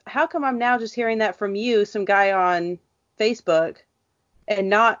I'm now just hearing that from you, some guy on Facebook, and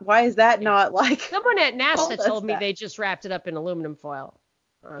not? Why is that not like? Someone at NASA told me they just wrapped it up in aluminum foil.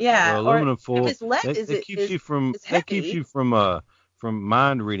 Yeah, well, aluminum foil. If it's lead, that keeps you from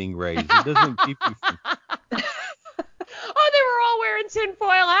mind reading rays. It doesn't keep you from. Oh, they were all wearing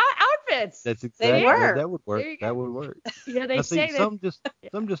tinfoil outfits. That's exactly that would work. That would work. Yeah, they say that.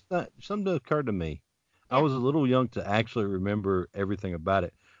 Something occurred to me. Yeah. I was a little young to actually remember everything about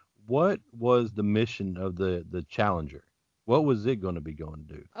it. What was the mission of the Challenger? What was it going to be going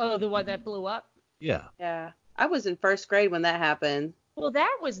to do? Oh, the one that blew up? Yeah. Yeah. I was in first grade when that happened. Well,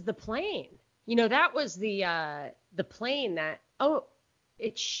 that was the plane. That was the plane that. Oh,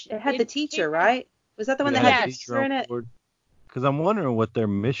 it had the teacher, right? Was that the one that had the teacher in it? Because I'm wondering what their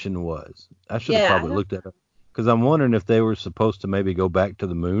mission was. I should have probably looked at it. Because I'm wondering if they were supposed to maybe go back to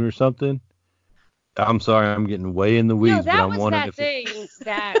the moon or something. I'm sorry, I'm getting way in the weeds, No, but that I'm was wondering that if thing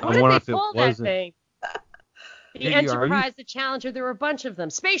that, I'm what did wondering they if it call that wasn't. thing? The Yeah, are you? Enterprise, the Challenger, there were a bunch of them.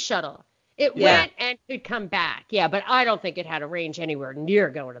 Space Shuttle. It Yeah. went and could come back. Yeah, but I don't think it had a range anywhere near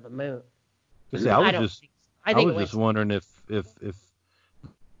going to the moon. See, I was don't just think so. I I think was it went just wondering if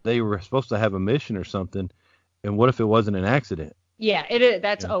they were supposed to have a mission or something, and what if it wasn't an accident? Yeah, it is.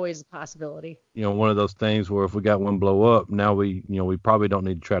 That's Yeah. always a possibility. One of those things where if we got one blow up, now we probably don't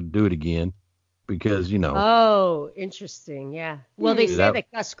need to try to do it again because Oh, interesting. Yeah. Well, they Hmm. say That-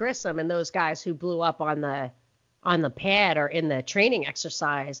 that Gus Grissom and those guys who blew up on the pad or in the training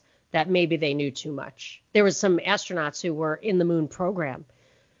exercise, that maybe they knew too much. There was some astronauts who were in the moon program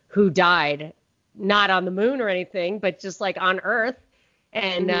who died, not on the moon or anything, but just like on Earth.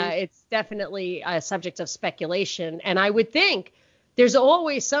 And it's definitely a subject of speculation. And I would think there's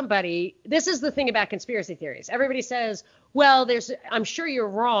always somebody. This is the thing about conspiracy theories. Everybody says, well, I'm sure you're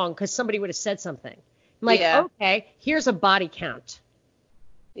wrong because somebody would have said something. I'm like, Yeah. okay, here's a body count.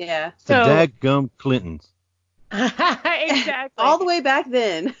 Yeah. the So dadgum Clintons. exactly. All the way back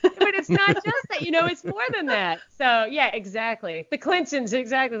then. But it's not just that, it's more than that. So yeah, exactly. The Clintons,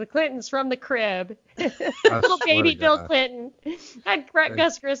 exactly. The Clintons from the crib. Little swear baby to Bill God. Clinton had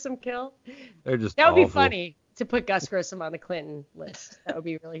Gus Grissom killed. They're just That would be awful. funny to put Gus Grissom on the Clinton list. That would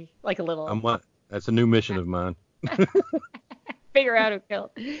be really like a little That's a new mission of mine. figure out who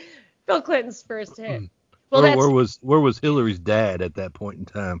killed Bill Clinton's first hit. Well, where was Hillary's dad at that point in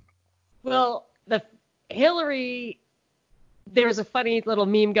time? the Hillary. There was a funny little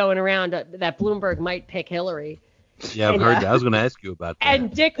meme going around that Bloomberg might pick Hillary. Yeah, I've heard that. I was going to ask you about that.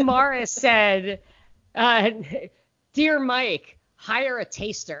 And Dick Morris said, "Dear Mike, hire a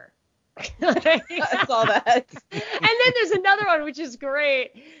taster." I saw that. And then there's another one which is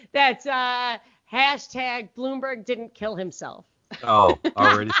great. That's hashtag Bloomberg didn't kill himself. Oh,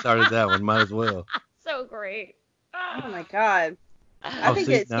 already started that one. Might as well. So great. Oh my God. I think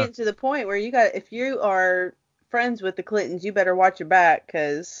see, it's now- getting to the point where if you are friends with the Clintons, you better watch your back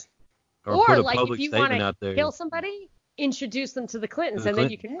because. Or put a like public if you want statement to out there. kill somebody, introduce them to the Clintons, To the and then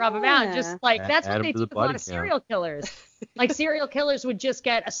you can rub them out. Just like that's Add what 'em they to do the with a lot body of count. serial killers. Like serial killers would just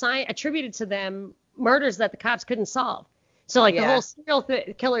get attributed to them murders that the cops couldn't solve. So like the Yeah. whole serial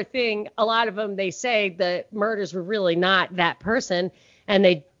killer thing, a lot of them, they say the murders were really not that person, and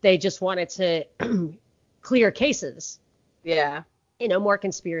they just wanted to clear cases. Yeah. More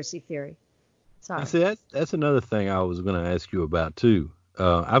conspiracy theory. Sorry. See, that's another thing I was going to ask you about too.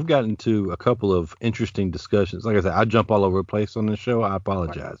 I've gotten into a couple of interesting discussions. Like I said, I jump all over the place on this show. I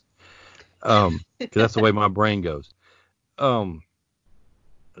apologize. 'Cause that's the way my brain goes. A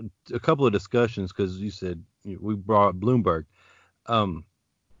couple of discussions because you said we brought up Bloomberg.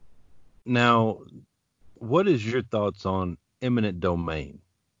 Now, what is your thoughts on eminent domain?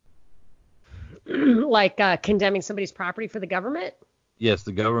 Like condemning somebody's property for the government? Yes,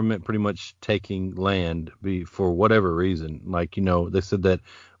 the government pretty much taking land for whatever reason. Like, they said that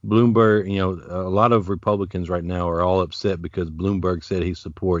Bloomberg, a lot of Republicans right now are all upset because Bloomberg said he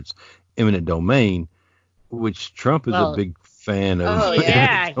supports eminent domain, which Trump is a big fan of. Oh,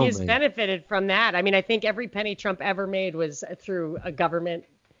 Yeah, eminent he's domain. benefited from that. I mean, I think every penny Trump ever made was through a government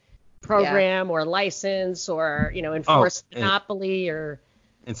program or license or, enforced monopoly or.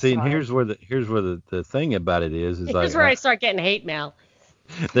 And see, and Sorry. here's where the thing about it is Here's like where I start getting hate mail.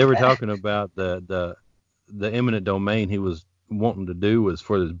 they were talking about the eminent domain he was wanting to do was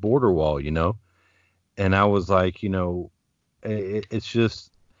for this border wall, and I was like, it's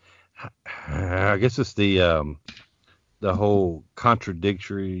just, I guess it's the whole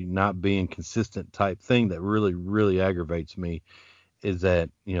contradictory, not being consistent type thing that really, really aggravates me. Is that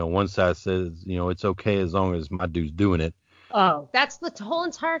one side says it's okay as long as my dude's doing it. Oh, that's the whole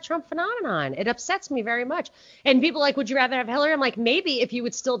entire Trump phenomenon. It upsets me very much. And people are like, would you rather have Hillary? I'm like, maybe if you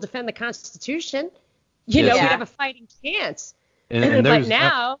would still defend the Constitution, we'd have a fighting chance. And but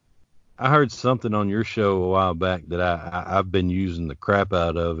now, I heard something on your show a while back that I've been using the crap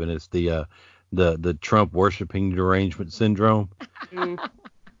out of, and it's the Trump worshiping derangement syndrome.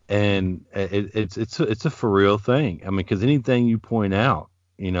 And it's a for real thing. I mean, because anything you point out,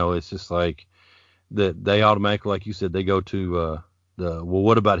 it's just like that they automatically, like you said, they go to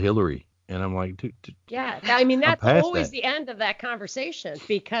what about Hillary? And I'm like, yeah, I mean, that's past always that. the end of that conversation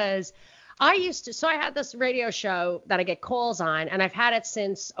because I had this radio show that I get calls on, and I've had it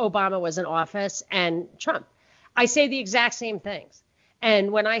since Obama was in office and Trump. I say the exact same things.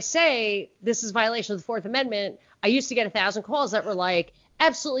 And when I say this is violation of the Fourth Amendment, I used to get 1,000 calls that were like,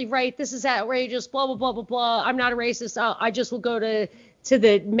 absolutely right, this is outrageous, blah, blah, blah, blah, blah. I'm not a racist. I just will go to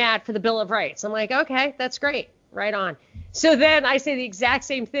the mat for the Bill of Rights. I'm like, okay, that's great. Right on. So then I say the exact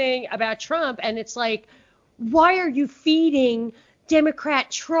same thing about Trump, and it's like, why are you feeding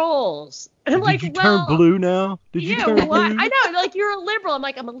Democrat trolls? And I'm Did you turn blue now? Did you turn blue? I know, like, you're a liberal. I'm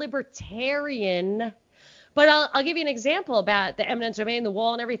like, I'm a libertarian. But I'll give you an example about the eminent domain, the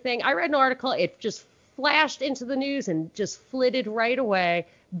wall and everything. I read an article. It just flashed into the news and just flitted right away,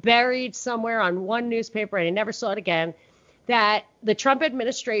 buried somewhere on one newspaper, and I never saw it again, that the Trump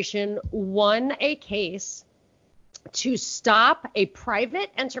administration won a case to stop a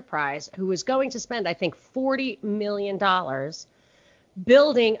private enterprise who was going to spend, I think, $40 million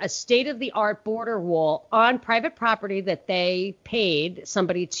building a state-of-the-art border wall on private property that they paid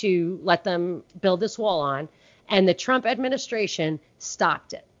somebody to let them build this wall on, and the Trump administration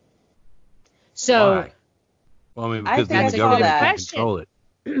stopped it. So, why? Well, I mean, because then that's the government can question. control it.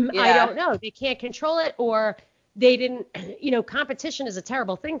 I don't know. They can't control it, or they didn't, competition is a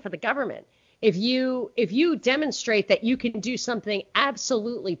terrible thing for the government. If you demonstrate that you can do something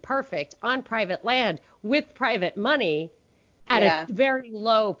absolutely perfect on private land with private money at a very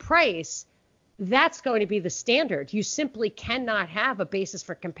low price, that's going to be the standard. You simply cannot have a basis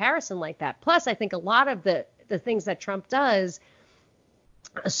for comparison like that. Plus, I think a lot of the things that Trump does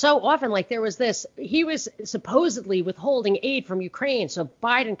so often, like there was this, he was supposedly withholding aid from Ukraine so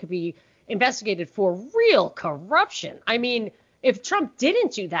Biden could be investigated for real corruption. I mean, if Trump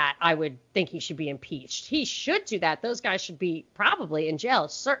didn't do that, I would think he should be impeached. He should do that. Those guys should be probably in jail,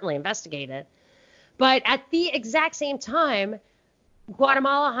 certainly investigated. But at the exact same time,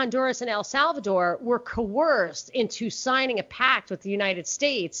 Guatemala, Honduras, and El Salvador were coerced into signing a pact with the United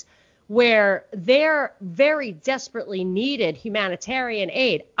States where they're very desperately needed humanitarian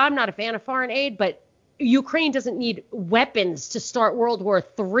aid. I'm not a fan of foreign aid, but Ukraine doesn't need weapons to start World War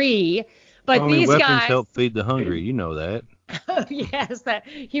III. But these weapons guys help feed the hungry. You know that. Yes, that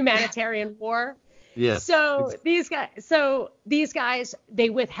humanitarian war. Yeah. So these guys, they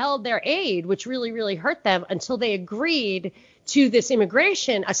withheld their aid, which really, really hurt them until they agreed to this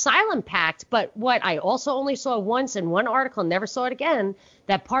immigration asylum pact. But what I also only saw once in one article, never saw it again,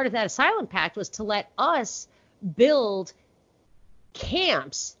 that part of that asylum pact was to let us build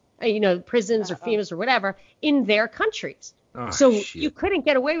camps, prisons or FEMAs or whatever, in their countries. So shit. You couldn't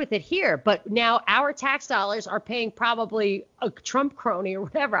get away with it here. But now our tax dollars are paying probably a Trump crony or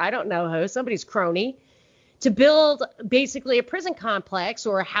whatever, I don't know who, somebody's crony, to build basically a prison complex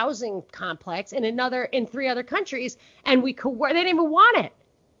or a housing complex in 3 other countries. And they didn't even want it.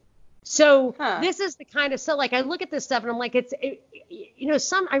 So This is the kind of stuff, like, I look at this stuff and I'm like,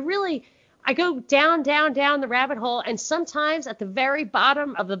 I go down the rabbit hole, and sometimes at the very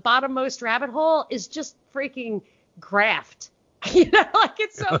bottom of the bottommost rabbit hole is just freaking graft. Like,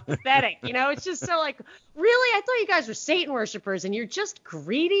 it's so pathetic. It's just so like, really? I thought you guys were Satan worshipers and you're just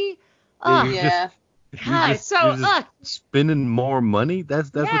greedy. Yeah. God, you're spending more money.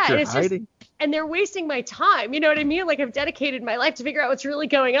 That's what you're hiding. And they're wasting my time. You know what I mean? Like, I've dedicated my life to figure out what's really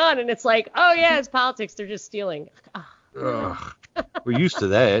going on, and it's like, oh yeah, it's politics. They're just stealing. Ugh. We're used to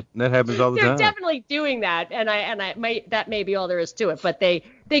that. That happens all the time. They're definitely doing that, and that may be all there is to it. But they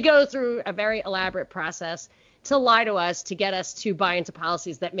go through a very elaborate process to lie to us, to get us to buy into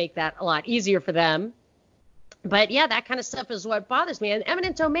policies that make that a lot easier for them. But yeah, that kind of stuff is what bothers me. And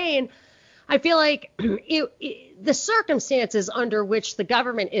eminent domain, I feel like the circumstances under which the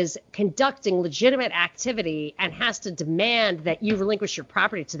government is conducting legitimate activity and has to demand that you relinquish your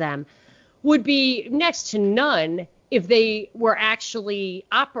property to them would be next to none if they were actually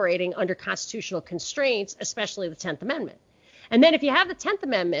operating under constitutional constraints, especially the 10th Amendment. And then if you have the 10th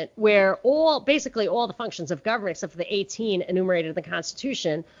Amendment, where basically all the functions of government, except for the 18 enumerated in the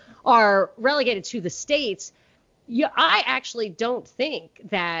Constitution, are relegated to the states, I actually don't think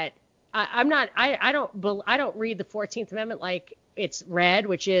that I don't read the 14th Amendment like it's read,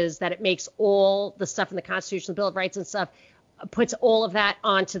 which is that it makes all the stuff in the Constitution, the Bill of Rights and stuff, puts all of that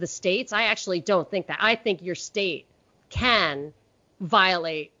onto the states. I actually don't think that. I think your state can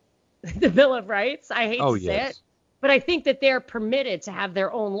violate the Bill of Rights. I hate to say it, but I think that they're permitted to have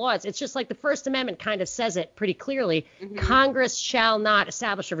their own laws. It's just like the First Amendment kind of says it pretty clearly. Mm-hmm. Congress shall not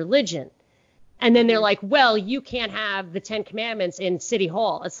establish a religion. And then they're like, well, you can't have the 10 Commandments in City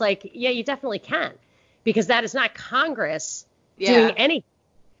Hall. It's like, yeah, you definitely can, because that is not Congress doing anything.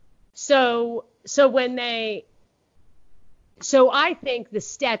 So I think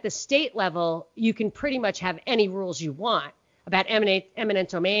at the state level, you can pretty much have any rules you want about eminent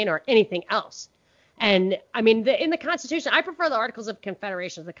domain or anything else. And I mean, in the Constitution, I prefer the Articles of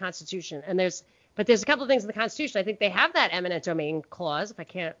Confederation to the Constitution. But there's a couple of things in the Constitution. I think they have that eminent domain clause,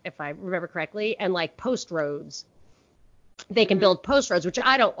 if I remember correctly, and like post roads. They can build post roads, which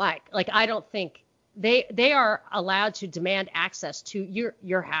I don't like. Like, I don't think They are allowed to demand access to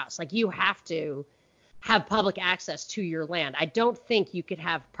your house. Like, you have to have public access to your land. I don't think you could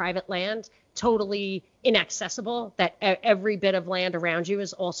have private land totally inaccessible, that every bit of land around you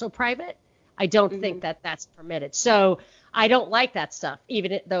is also private. I don't think that that's permitted. So I don't like that stuff,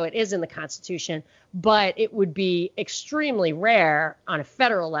 even though it is in the Constitution. But it would be extremely rare on a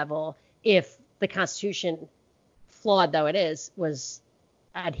federal level if the Constitution, flawed though it is, was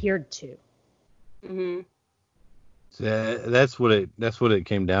adhered to. Mm-hmm. So that's what it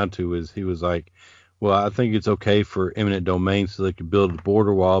came down to. Is he was like, well, I think it's okay for eminent domain so they could build a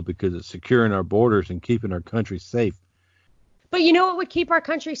border wall because it's securing our borders and keeping our country safe. But you know what would keep our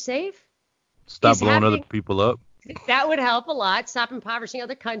country safe? Stop blowing other people up. That would help a lot. Stop impoverishing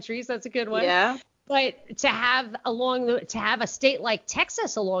other countries. That's a good one. Yeah. But to have a state like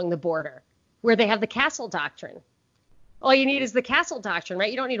Texas along the border, where they have the castle doctrine. All you need is the castle doctrine,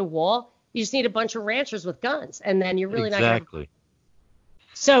 right? You don't need a wall. You just need a bunch of ranchers with guns, and then you're really not going to.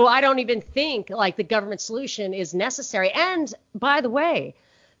 So I don't even think like the government solution is necessary. And by the way,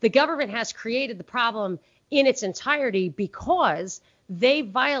 the government has created the problem in its entirety because they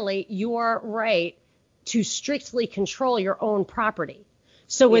violate your right to strictly control your own property.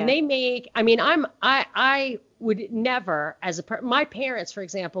 So when they make, I mean, I would never, my parents, for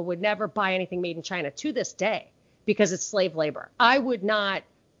example, would never buy anything made in China to this day because it's slave labor. I would not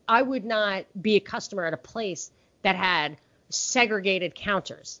be a customer at a place that had segregated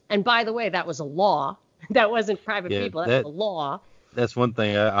counters. And by the way, that was a law. That wasn't private people. That was a law. That's one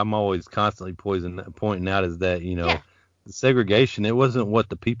thing I'm always constantly pointing out is that, the segregation, it wasn't what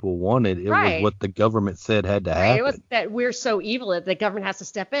the people wanted. It was what the government said had to happen. It wasn't that we're so evil that the government has to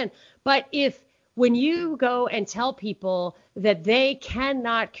step in. But when you go and tell people that they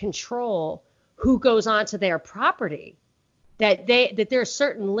cannot control who goes onto their property, that there are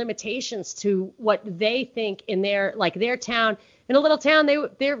certain limitations to what they think in their town, in a little town,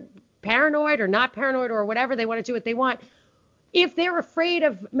 they're paranoid or not paranoid or whatever, they want to do what they want. If they're afraid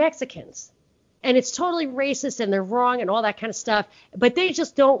of Mexicans, and it's totally racist and they're wrong and all that kind of stuff, but they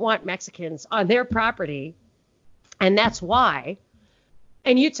just don't want Mexicans on their property, and that's why,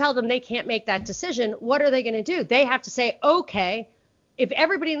 and you tell them they can't make that decision, what are they going to do? They have to say, okay, if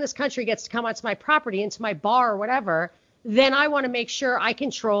everybody in this country gets to come onto my property, into my bar or whatever, then I want to make sure I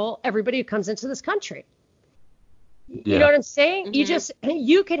control everybody who comes into this country. Yeah. You know what I'm saying? Mm-hmm.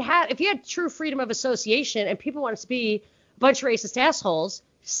 You could have, if you had true freedom of association and people want to be a bunch of racist assholes,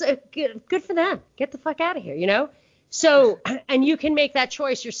 so good for them. Get the fuck out of here, So, and you can make that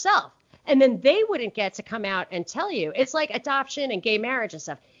choice yourself. And then they wouldn't get to come out and tell you. It's like adoption and gay marriage and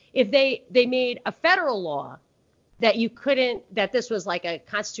stuff. If they made a federal law that that this was like a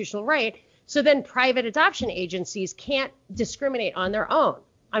constitutional right, so then private adoption agencies can't discriminate on their own.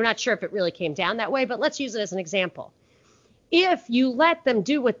 I'm not sure if it really came down that way, but let's use it as an example. If you let them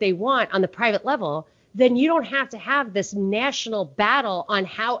do what they want on the private level, then you don't have to have this national battle on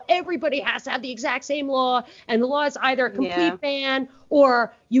how everybody has to have the exact same law, and the law is either a complete ban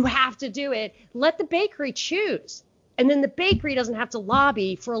or you have to do it. Let the bakery choose. And then the bakery doesn't have to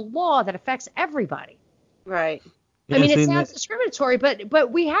lobby for a law that affects everybody. Right. I mean, it sounds discriminatory,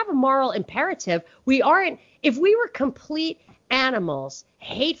 but we have a moral imperative. If we were complete animals,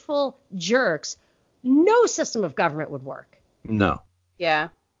 hateful jerks, no system of government would work. No. Yeah.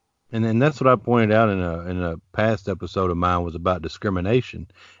 And then that's what I pointed out in a past episode of mine was about discrimination.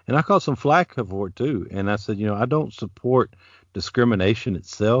 And I caught some flack for it too. And I said, I don't support discrimination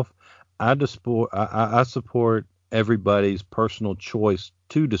itself. I support everybody's personal choice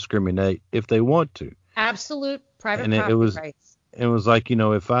to discriminate if they want to. Absolute private property rights. It was like,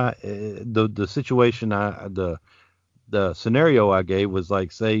 if the situation the scenario I gave was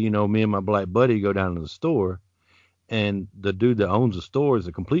like, say, me and my black buddy go down to the store, and the dude that owns the store is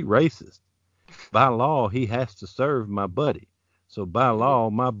a complete racist. By law, he has to serve my buddy. So by law,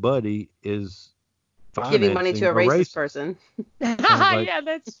 my buddy is giving money to a racist person. Yeah,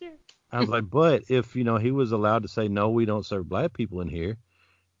 that's true. I was like, but if, he was allowed to say, no, we don't serve black people in here,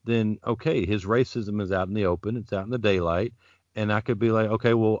 then, okay, his racism is out in the open. It's out in the daylight. And I could be like,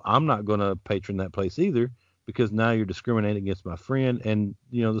 okay, well, I'm not going to patron that place either, because now you're discriminating against my friend and,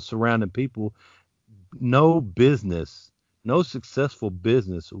 the surrounding people. No successful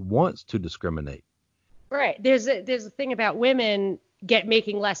business wants to discriminate. Right. There's a thing about women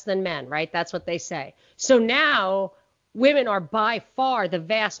making less than men, right? That's what they say. So now women are by far the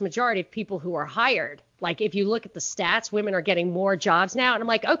vast majority of people who are hired. Like, if you look at the stats, women are getting more jobs now. And I'm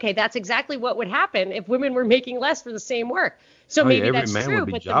like, okay, that's exactly what would happen if women were making less for the same work. So maybe that's true. Every man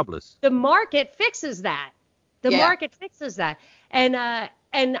would be jobless. The market fixes that. The market fixes that. So I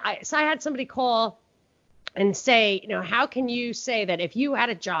had somebody call and say, how can you say that if you had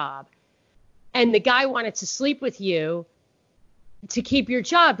a job and the guy wanted to sleep with you to keep your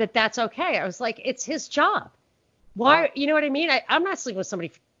job, that's okay? I was like, it's his job. Why? You know what I mean? I'm not sleeping with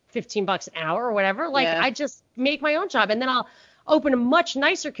somebody $15 an hour or whatever. Like, Yeah. I just make my own job, and then I'll open a much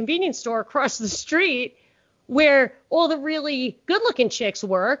nicer convenience store across the street where all the really good-looking chicks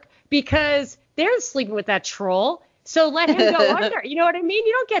work because they're sleeping with that troll. So let him go under. You know what I mean?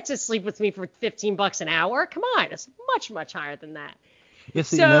 You don't get to sleep with me for $15 an hour. Come on, it's much, much higher than that. Yeah,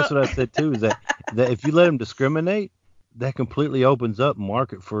 see, and that's what I said too, is that if you let them discriminate, that completely opens up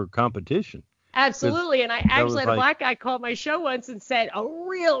market for competition. Absolutely. And I actually had a like- black guy call my show once and said, a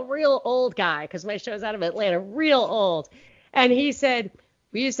real old guy, because my show's out of Atlanta, real old. And he said,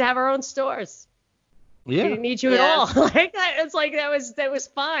 we used to have our own stores. Yeah. We didn't need you at all. Like that. It's like that was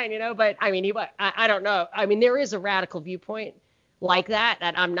fine, But I mean, I don't know. I mean, there is a radical viewpoint like that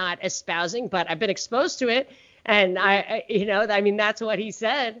I'm not espousing, but I've been exposed to it, and I mean, that's what he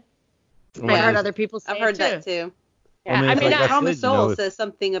said. Well, I heard other people say I've heard it that too. Yeah, I mean, I it's mean, like I Thomas said, Sowell if- says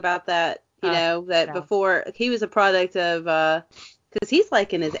something about that, that yeah. before he was a product of, because he's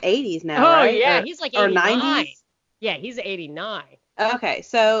like in his 80s now, Oh right? yeah, Or- he's like or 89. 90s. Yeah, he's 89. Okay,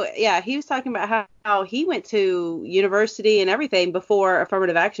 so yeah, he was talking about how he went to university and everything before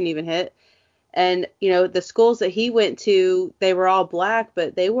affirmative action even hit. And, the schools that he went to, they were all black,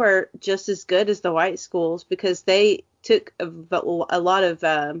 but they were just as good as the white schools because they took a lot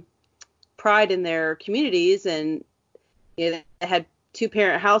of pride in their communities, and they had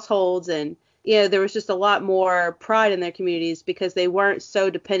 2-parent households, and there was just a lot more pride in their communities because they weren't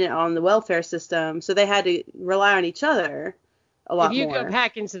so dependent on the welfare system, so they had to rely on each other a lot If you more. go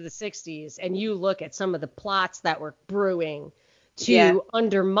back into the 60s and you look at some of the plots that were brewing to Yeah.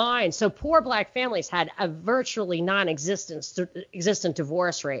 undermine, so poor black families had a virtually non-existent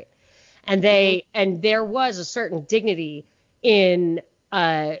divorce rate, and and there was a certain dignity in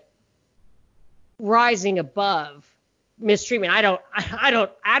rising above mistreatment. I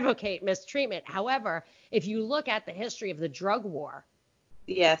don't advocate mistreatment. However, if you look at the history of the drug war,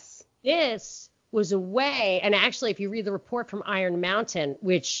 Yes. this was a way, and actually if you read the report from Iron Mountain,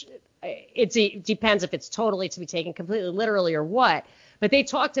 which it depends if it's totally to be taken completely literally or what, but they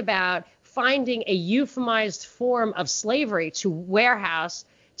talked about finding a euphemized form of slavery to warehouse,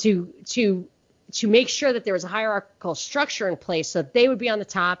 to make sure that there was a hierarchical structure in place so that they would be on the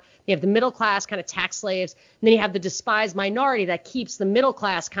top. You have the middle class kind of tax slaves, and then you have the despised minority that keeps the middle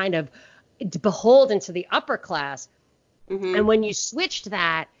class kind of beholden to the upper class. Mm-hmm. And when you switched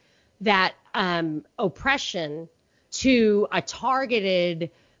that oppression to a targeted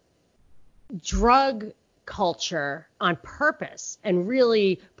drug culture on purpose and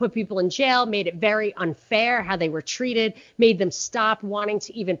really put people in jail, made it very unfair how they were treated, made them stop wanting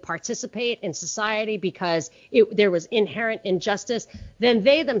to even participate in society because there was inherent injustice, then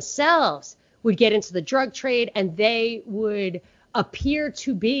they themselves would get into the drug trade and they would appear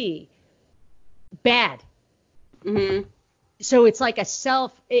to be bad. Mm-hmm. So it's like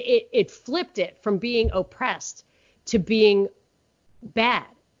it flipped it from being oppressed to being bad.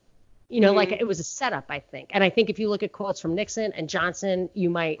 Like it was a setup, I think. And I think if you look at quotes from Nixon and Johnson, you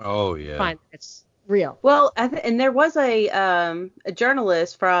might find it's real. Well, and there was a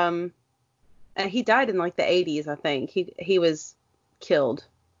journalist from, he died in like the 80s, I think. He was killed,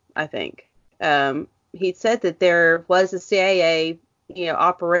 I think. He said that there was a CIA,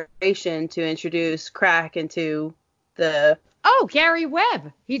 operation to introduce crack into the. Oh, Gary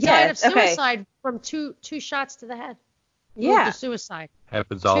Webb. He died of okay. suicide from two shots to the head. Yeah. To suicide.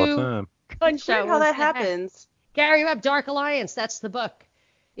 Happens all the time. Gunshot Weird how that wounds to the head. happens. Gary Webb, Dark Alliance. That's the book.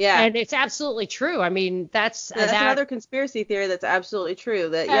 Yeah. And it's absolutely true. I mean, that's another conspiracy theory that's absolutely true.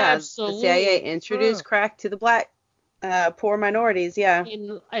 That the Absolutely CIA introduced true. crack to the black poor minorities. Yeah.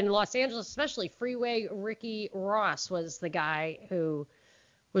 In Los Angeles, especially, Freeway Ricky Ross was the guy who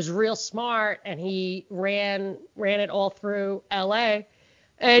was real smart, and he ran it all through L.A.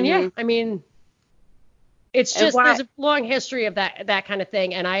 And yeah, I mean, it's just there's a long history of that kind of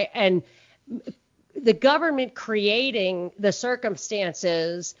thing, and the government creating the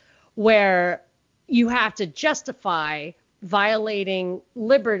circumstances where you have to justify violating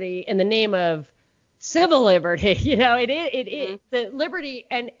liberty in the name of civil liberty. The liberty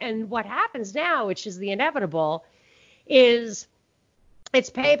and what happens now, which is the inevitable, is it's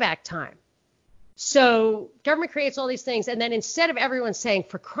payback time. So government creates all these things, and then instead of everyone saying,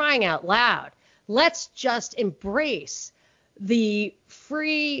 for crying out loud, let's just embrace the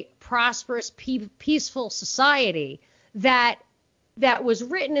free, prosperous, peaceful society that was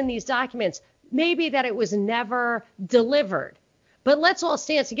written in these documents, maybe that it was never delivered, but let's all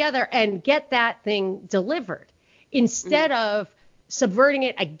stand together and get that thing delivered instead of subverting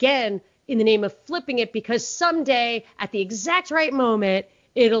it again in the name of flipping it, because someday at the exact right moment,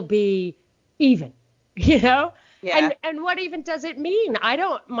 it'll be even, you know? Yeah. And what even does it mean?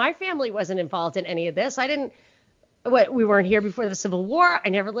 My family wasn't involved in any of this. We weren't here before the Civil War. I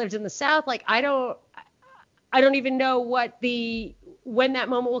never lived in the South. Like, I don't even know when that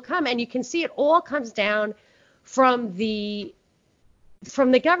moment will come. And you can see it all comes down from the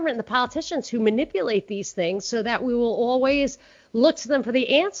government and the politicians who manipulate these things so that we will always look to them for the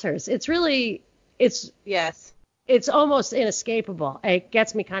answers. Yes. It's almost inescapable. It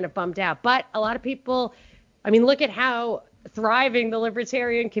gets me kind of bummed out. But a lot of people, I mean, look at how thriving the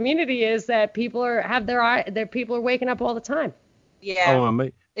libertarian community is, that people people are waking up all the time. Yeah. What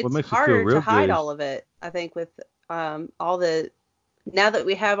makes It's it feel harder real to hide good all of it, I think, with now that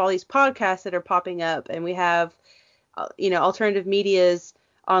we have all these podcasts that are popping up and we have alternative medias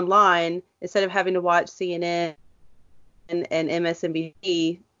online, instead of having to watch CNN and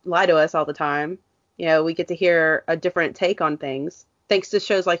MSNBC lie to us all the time, we get to hear a different take on things thanks to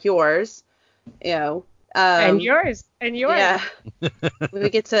shows like yours, and yours. Yeah. We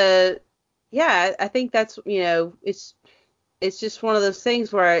get to, I think that's, it's just one of those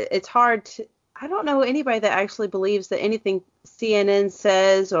things where it's hard to, I don't know anybody that actually believes that anything CNN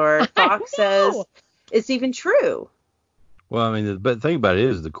says or Fox says is even true. Well, I mean, but the thing about it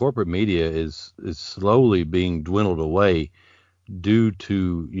is the corporate media is slowly being dwindled away due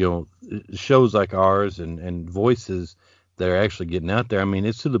to, shows like ours and voices that are actually getting out there. I mean,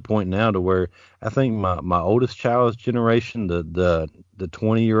 it's to the point now to where I think my oldest child's generation, the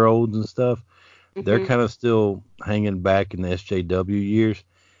 20-year-olds and stuff, they're kind of still hanging back in the SJW years.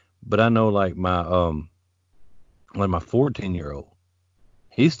 But I know like my 14-year-old,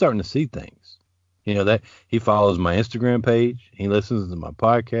 he's starting to see things. That he follows my Instagram page, he listens to my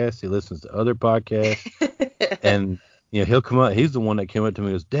podcast, he listens to other podcasts, and he'll come up. He's the one that came up to me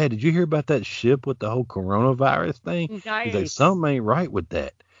and goes, "Dad, did you hear about that ship with the whole coronavirus thing?" Nice. He's like, "Something ain't right with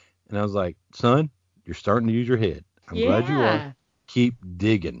that." And I was like, "Son, you're starting to use your head. I'm glad you are. Keep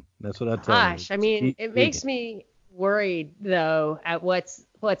digging." That's what I tell him. Gosh, I mean, it makes me worried though at what's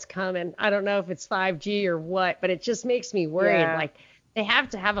coming. I don't know if it's 5G or what, but it just makes me worried. Yeah. Like, they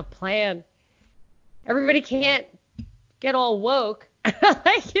have to have a plan. Everybody can't get all woke. Yeah,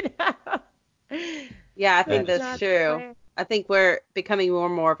 I think that's true. I think we're becoming more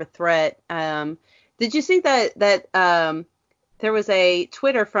and more of a threat. Did you see that there was a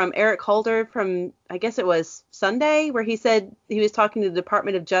Twitter from Eric Holder from, I guess it was Sunday, where he said he was talking to the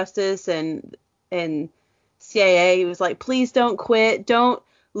Department of Justice and CIA. He was like, "Please don't quit. Don't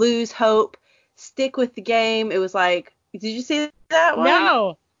lose hope. Stick with the game." It was like, did you see that one?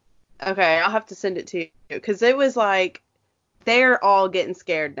 No. Okay, I'll have to send it to you, because it was like they're all getting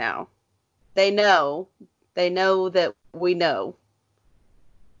scared now. They know that we know.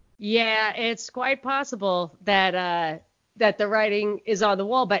 Yeah, it's quite possible that the writing is on the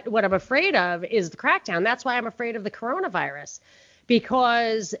wall. But what I'm afraid of is the crackdown. That's why I'm afraid of the coronavirus,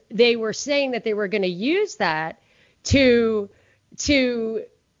 because they were saying that they were going to use that to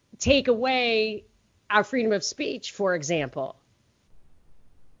take away our freedom of speech, for example.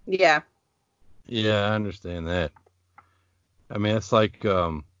 Yeah. Yeah, I understand that. I mean, it's like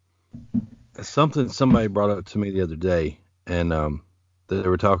something somebody brought up to me the other day, and they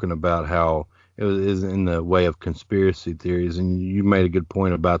were talking about how it is in the way of conspiracy theories, and you made a good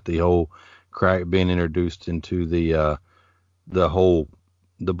point about the whole crack being introduced into the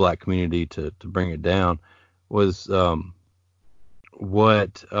black community to bring it down. Was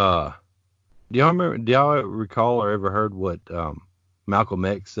what do y'all recall or ever heard what Malcolm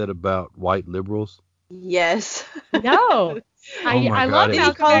X said about white liberals? Yes. No. I love Did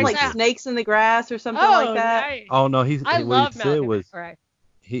Malcolm he call them X. like snakes in the grass or something like that? Nice. Oh no, I what love he said Malcolm was X. Right.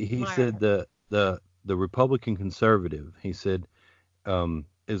 he said the Republican conservative, he said,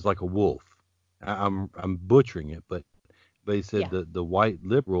 is like a wolf. I'm butchering it, but he said the white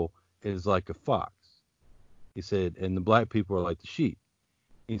liberal is like a fox. He said, and the black people are like the sheep.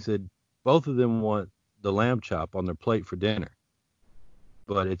 He said both of them want the lamb chop on their plate for dinner,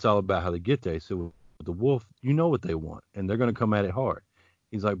 but it's all about how they get there. He said, with the wolf, you know what they want, and they're going to come at it hard.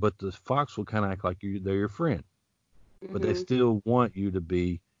 He's like, but the fox will kind of act like they're your friend, but they still want you to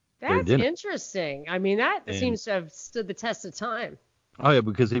be their dinner. That's interesting. I mean, that seems to have stood the test of time. Oh yeah,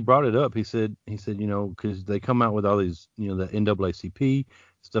 because he brought it up. He said, because they come out with all these, the NAACP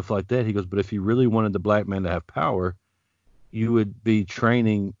stuff like that. He goes, but if you really wanted the black man to have power, you would be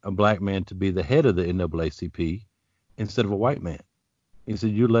training a black man to be the head of the NAACP instead of a white man. He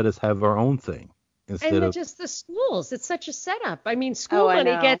said, you let us have our own thing instead and then of just the schools. It's such a setup. I mean, school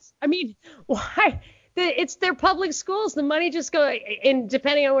money gets. I mean, why? It's their public schools. The money just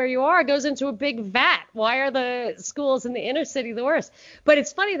depending on where you are, goes into a big vat. Why are the schools in the inner city the worst? But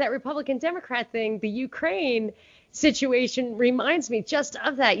it's funny, that Republican-Democrat thing, the Ukraine situation reminds me just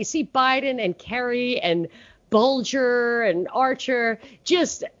of that. You see Biden and Kerry and Bulger and Archer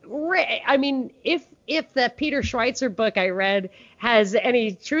I mean, if the Peter Schweitzer book I read has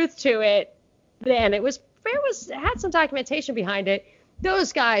any truth to it, then it had some documentation behind it.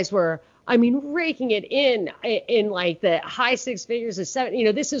 Those guys were, I mean, raking it in like the high six figures of seven. You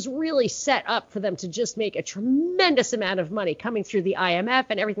know, this is really set up for them to just make a tremendous amount of money coming through the IMF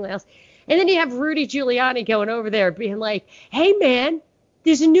and everything else. And then you have Rudy Giuliani going over there being like, hey, man,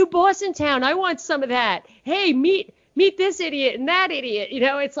 there's a new boss in town. I want some of that. Hey, meet this idiot and that idiot. You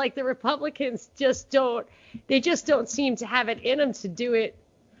know, it's like the Republicans just don't seem to have it in them to do it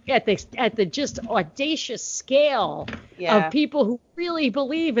at the just audacious scale of people who really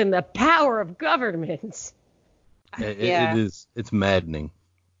believe in the power of government. It's maddening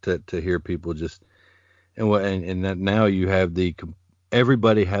to hear people just, and that now you have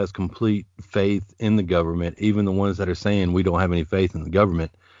everybody has complete faith in the government, even the ones that are saying we don't have any faith in the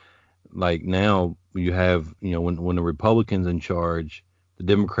government. Like now you have, you know, when the Republicans in charge, the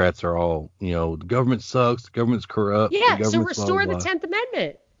Democrats are all, you know, the government sucks, the government's corrupt. Yeah, so restore the 10th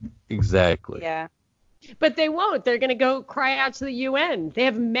Amendment. Exactly. Yeah. But they won't. They're going to go cry out to the UN. They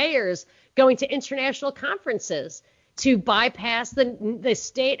have mayors going to international conferences to bypass the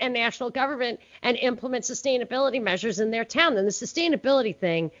state and national government and implement sustainability measures in their town. And the sustainability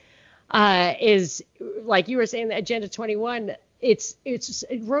thing is, like you were saying, the Agenda 21. It's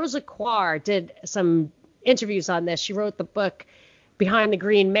Rosa Quar did some interviews on this. She wrote the book Behind the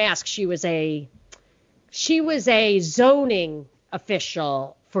Green Mask. She was a zoning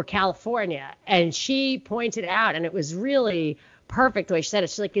official for California, and she pointed out, and it was really perfect the way she said it.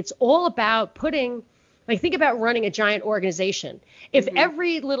 She's like, it's all about think about running a giant organization. If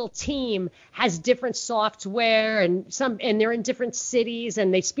every little team has different software and they're in different cities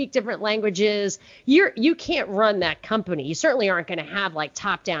and they speak different languages, you can't run that company. You certainly aren't going to have like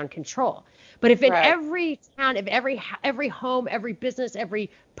top-down control. But if in every town, if every home, every business, every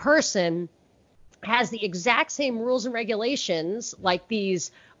person has the exact same rules and regulations, like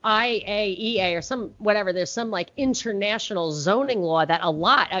these IAEA or some whatever, there's some like international zoning law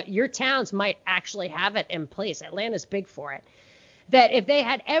that your towns might actually have it in place. Atlanta's big for it. That if they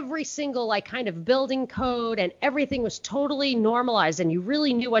had every single like kind of building code and everything was totally normalized and you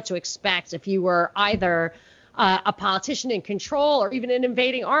really knew what to expect if you were either a politician in control or even an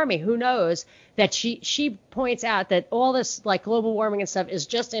invading army, who knows, that she points out that all this like global warming and stuff is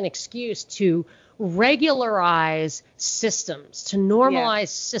just an excuse to regularize systems, to normalize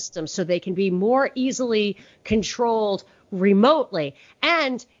systems so they can be more easily controlled remotely.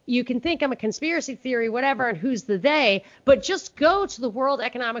 And you can think I'm a conspiracy theory, whatever, and who's the they, but just go to the World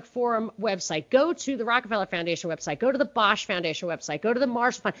Economic Forum website, go to the Rockefeller Foundation website, go to the Bosch Foundation website, go to the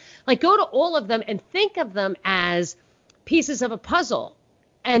Marshall Fund, like go to all of them and think of them as pieces of a puzzle.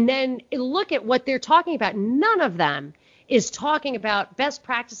 And then look at what they're talking about. None of them is talking about best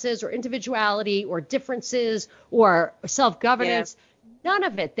practices or individuality or differences or self-governance. None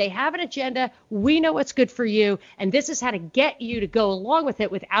of it. They have an agenda. We know what's good for you. And this is how to get you to go along with it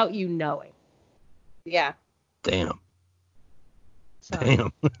without you knowing. Yeah. Damn. So,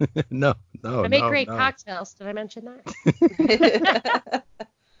 Damn. No. I make great cocktails. Did I mention that?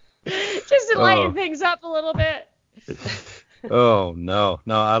 Just to lighten things up a little bit. Oh, no.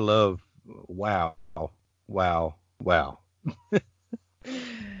 No, I love, wow.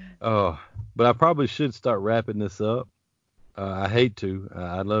 Oh, but I probably should start wrapping this up. I hate to.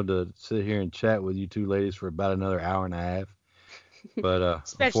 I'd love to sit here and chat with you two ladies for about another hour and a half. But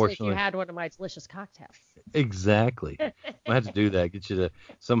especially if you had one of my delicious cocktails. Exactly. I had to do that. Get you to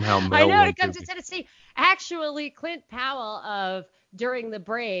somehow mail I know one to come to me. Tennessee. Actually, Clint Powell of During the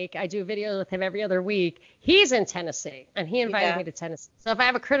Break, I do videos with him every other week. He's in Tennessee, and he invited me to Tennessee. So if I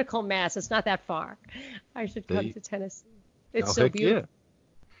have a critical mass, it's not that far. I should come to Tennessee. It's so beautiful. Yeah.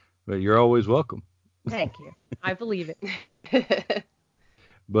 But you're always welcome. Thank you. I believe it.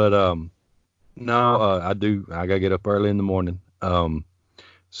 But no, I do. I gotta get up early in the morning.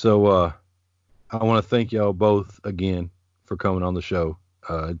 So I want to thank y'all both again for coming on the show.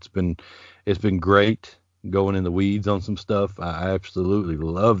 It's been great going in the weeds on some stuff. I absolutely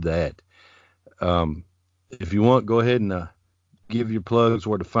love that. If you want, go ahead and give your plugs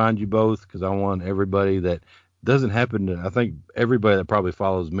where to find you both, because I want everybody that doesn't happen to, I think everybody that probably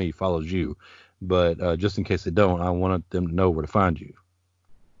follows me follows you, but just in case they don't, I want them to know where to find you.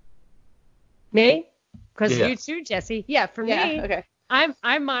 Me? Because Yeah. you too, Jesse. Yeah, for me. Okay.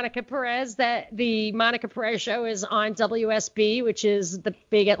 I'm Monica Perez. The Monica Perez Show is on WSB, which is the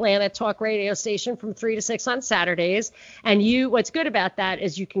big Atlanta talk radio station from 3 to 6 on Saturdays. And what's good about that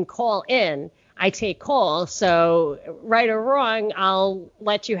is you can call in. I take calls, so right or wrong, I'll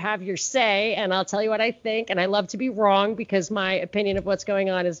let you have your say, and I'll tell you what I think. And I love to be wrong because my opinion of what's going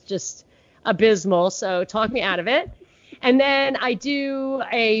on is just abysmal. So talk me out of it. And then I do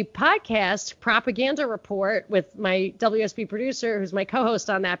a podcast, Propaganda Report, with my WSB producer, who's my co-host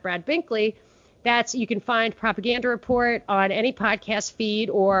on that, Brad Binkley. You can find Propaganda Report on any podcast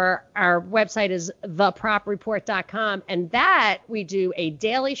feed, or our website is thepropreport.com. And that we do a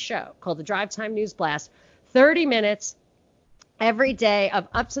daily show called the Drive Time News Blast, 30 minutes every day of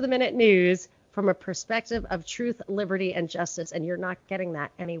up-to-the-minute news from a perspective of truth, liberty, and justice. And you're not getting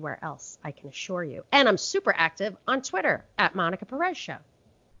that anywhere else, I can assure you. And I'm super active on Twitter at Monica Perez Show.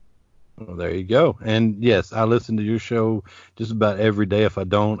 Well, there you go. And yes, I listen to your show just about every day. If I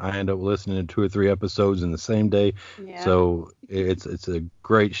don't, I end up listening to 2 or 3 episodes in the same day. Yeah. So it's a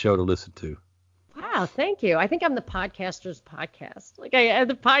great show to listen to. Wow, thank you. I think I'm the podcaster's podcast. Like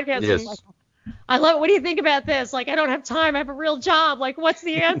the podcast. Yes. Like, I love it. What do you think about this? Like, I don't have time. I have a real job. Like, what's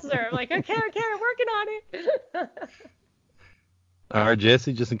the answer? I'm like, okay, I'm working on it. All right,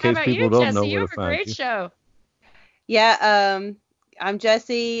 Jesse, just in case people don't know where to find you. You have a great show. Yeah, I'm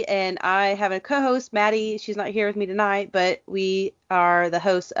Jesse, and I have a co-host, Maddie. She's not here with me tonight, but we are the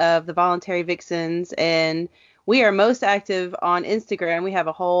hosts of the Voluntary Vixens, and we are most active on Instagram. We have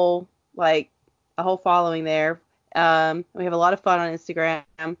a whole following there. We have a lot of fun on Instagram.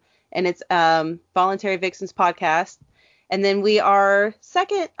 And it's Voluntary Vixens Podcast. And then we are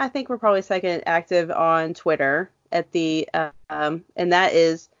I think we're probably second active on Twitter at and that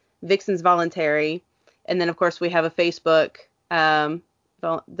is Vixens Voluntary. And then, of course, we have a Facebook, the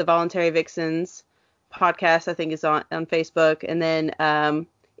Voluntary Vixens Podcast, I think is on Facebook. And then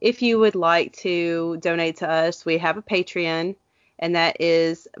if you would like to donate to us, we have a Patreon, and that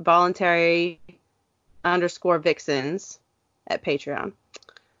is voluntary_Vixens at Patreon.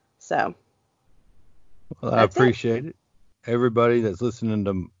 So, well, I appreciate it. Everybody that's listening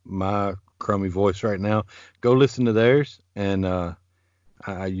to my crummy voice right now, go listen to theirs, and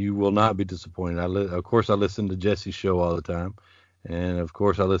you will not be disappointed. Of course, I listen to Jesse's show all the time, and of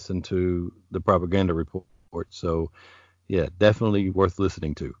course, I listen to the Propaganda Report. So, yeah, definitely worth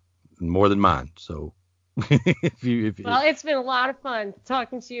listening to, more than mine. So, well, it's been a lot of fun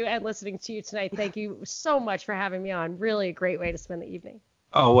talking to you and listening to you tonight. Thank you so much for having me on. Really a great way to spend the evening.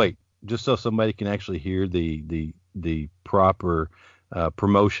 Oh, wait, just so somebody can actually hear the proper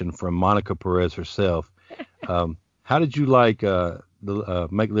promotion from Monica Perez herself. How did you like the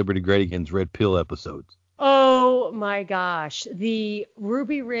Make Liberty Great Again's Red Pill episodes? Oh, my gosh. The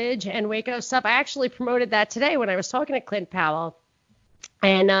Ruby Ridge and Waco stuff, I actually promoted that today when I was talking to Clint Powell.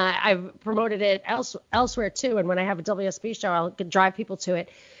 And I've promoted it elsewhere, too. And when I have a WSB show, I'll drive people to it.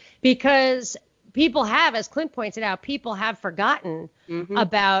 Because people have, as Clint pointed out, people have forgotten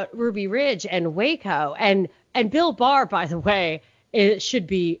about Ruby Ridge and Waco. And Bill Barr, by the way, it should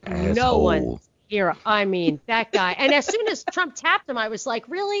be Asshole. No one's hero. I mean, that guy. And as soon as Trump tapped him, I was like,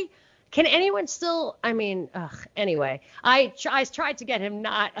 really? Can anyone still? I mean, anyway, I tried to get him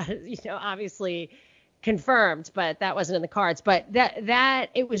not, obviously confirmed, but that wasn't in the cards. But that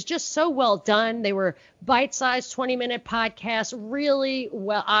it was just so well done. They were bite-sized 20-minute podcasts, really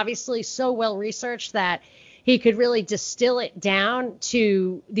well, obviously so well researched that he could really distill it down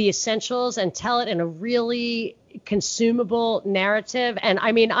to the essentials and tell it in a really consumable narrative. And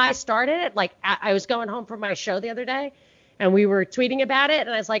I mean, I started it like I was going home from my show the other day and we were tweeting about it. And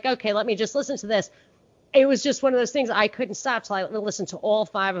I was like, okay, let me just listen to this. It was just one of those things I couldn't stop till I listened to all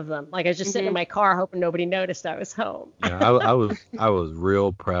 5 of them. Like I was just sitting in my car hoping nobody noticed I was home. Yeah, I was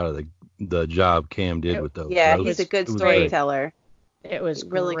real proud of the job Cam did with those. Yeah, he's a good storyteller. It was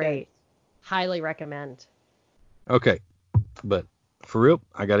really great. Highly recommend. Okay, but for real,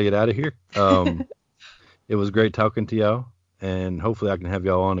 I got to get out of here. It was great talking to y'all, and hopefully I can have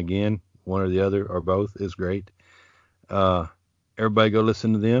y'all on again. One or the other or both is great. Everybody go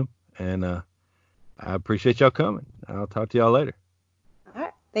listen to them, and I appreciate y'all coming. I'll talk to y'all later. All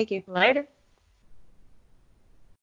right. Thank you. Later.